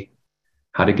every day: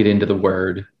 how to get into the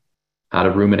Word, how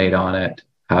to ruminate on it,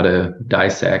 how to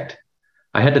dissect.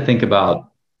 I had to think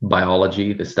about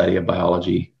biology, the study of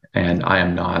biology, and I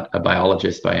am not a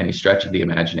biologist by any stretch of the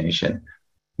imagination,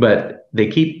 but they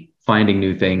keep finding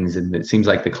new things, and it seems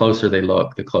like the closer they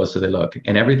look,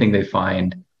 and everything they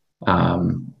find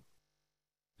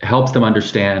helps them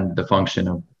understand the function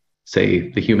of,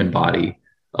 say, the human body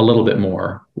a little bit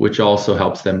more, which also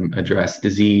helps them address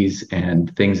disease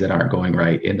and things that aren't going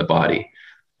right in the body.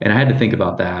 And I had to think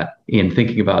about that in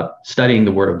thinking about studying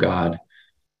the Word of God.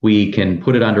 We can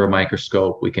put it under a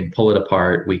microscope, we can pull it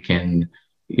apart, we can,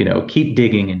 keep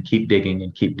digging and keep digging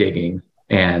and keep digging.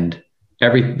 And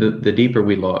the deeper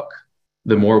we look,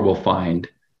 the more we'll find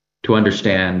to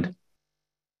understand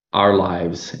our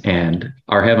lives and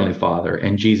our Heavenly Father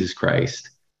and Jesus Christ.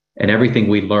 And everything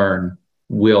we learn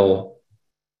will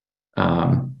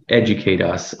educate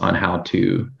us on how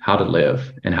to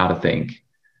live and how to think.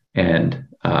 And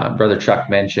Brother Chuck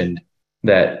mentioned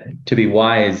that to be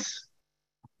wise,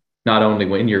 not only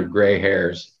when you're gray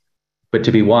hairs, but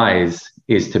to be wise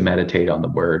is to meditate on the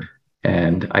Word.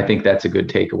 And I think that's a good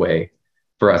takeaway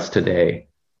for us today,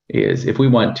 is if we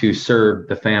want to serve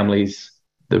the families,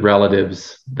 the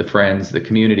relatives, the friends, the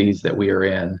communities that we are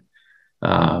in,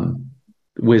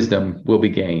 wisdom will be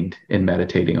gained in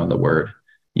meditating on the Word.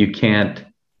 You can't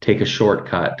take a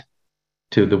shortcut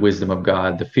to the wisdom of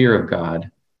God, the fear of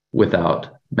God,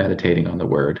 without meditating on the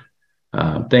Word.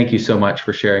 Thank you so much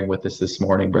for sharing with us this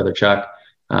morning, Brother Chuck.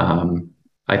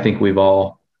 I think we've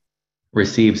all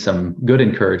received some good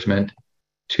encouragement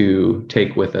to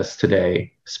take with us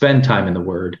today. Spend time in the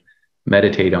Word,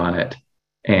 meditate on it,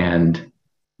 and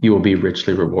you will be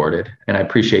richly rewarded. And I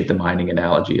appreciate the mining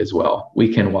analogy as well.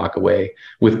 We can walk away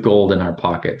with gold in our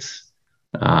pockets,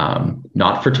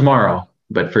 not for tomorrow,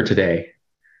 but for today.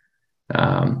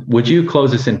 Would you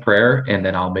close us in prayer, and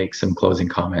then I'll make some closing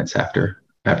comments after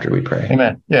we pray.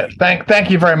 Amen. Yeah.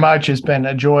 Thank you very much. It's been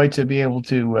a joy to be able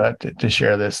to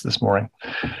share this morning.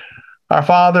 Our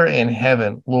Father in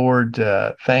heaven, Lord,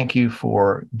 thank you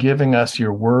for giving us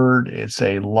your word. It's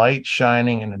a light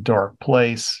shining in a dark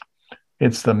place.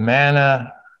 It's the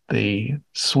manna, the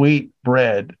sweet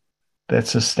bread that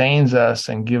sustains us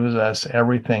and gives us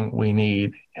everything we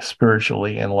need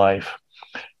spiritually in life.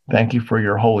 Thank you for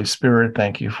your Holy Spirit.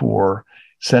 Thank you for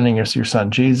sending us your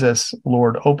Son, Jesus.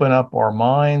 Lord, open up our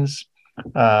minds.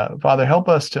 Father, help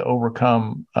us to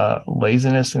overcome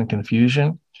laziness and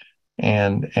confusion,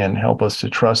 and help us to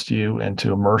trust you and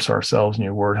to immerse ourselves in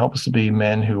your word. Help us to be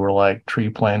men who are like tree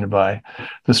planted by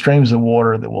the streams of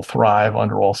water that will thrive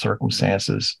under all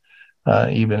circumstances,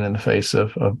 even in the face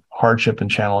of hardship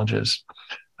and challenges.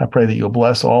 I pray that you'll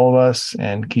bless all of us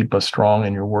and keep us strong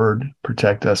in your word.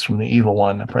 Protect us from the evil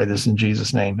one. I pray this in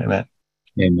Jesus' name. Amen.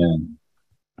 Amen.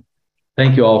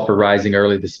 Thank you all for rising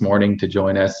early this morning to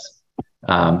join us.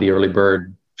 The early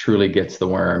bird truly gets the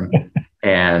worm.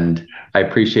 And I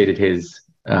appreciated his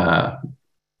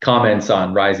comments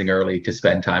on rising early to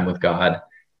spend time with God.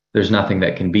 There's nothing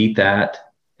that can beat that.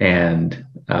 And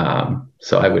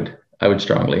so I would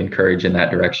strongly encourage in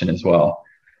that direction as well.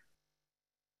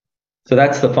 So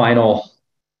that's the final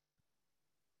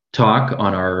talk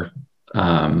on our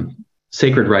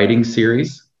Sacred Writings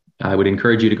series. I would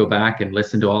encourage you to go back and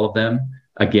listen to all of them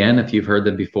again if you've heard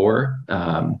them before.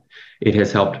 It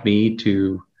has helped me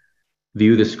to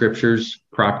view the scriptures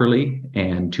properly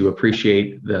and to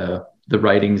appreciate the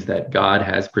writings that God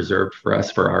has preserved for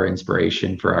us for our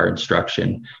inspiration, for our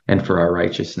instruction, and for our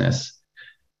righteousness.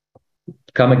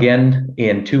 Come again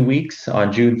in 2 weeks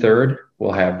on June 3rd.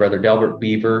 We'll have Brother Delbert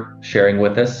Beaver sharing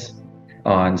with us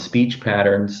on speech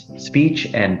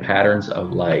and patterns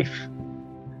of life.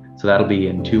 So that'll be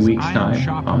in 2 weeks'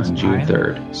 time on June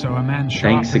 3rd. So a man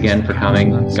Thanks again for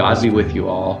coming. God be with you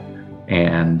all,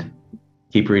 and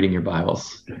keep reading your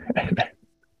Bibles.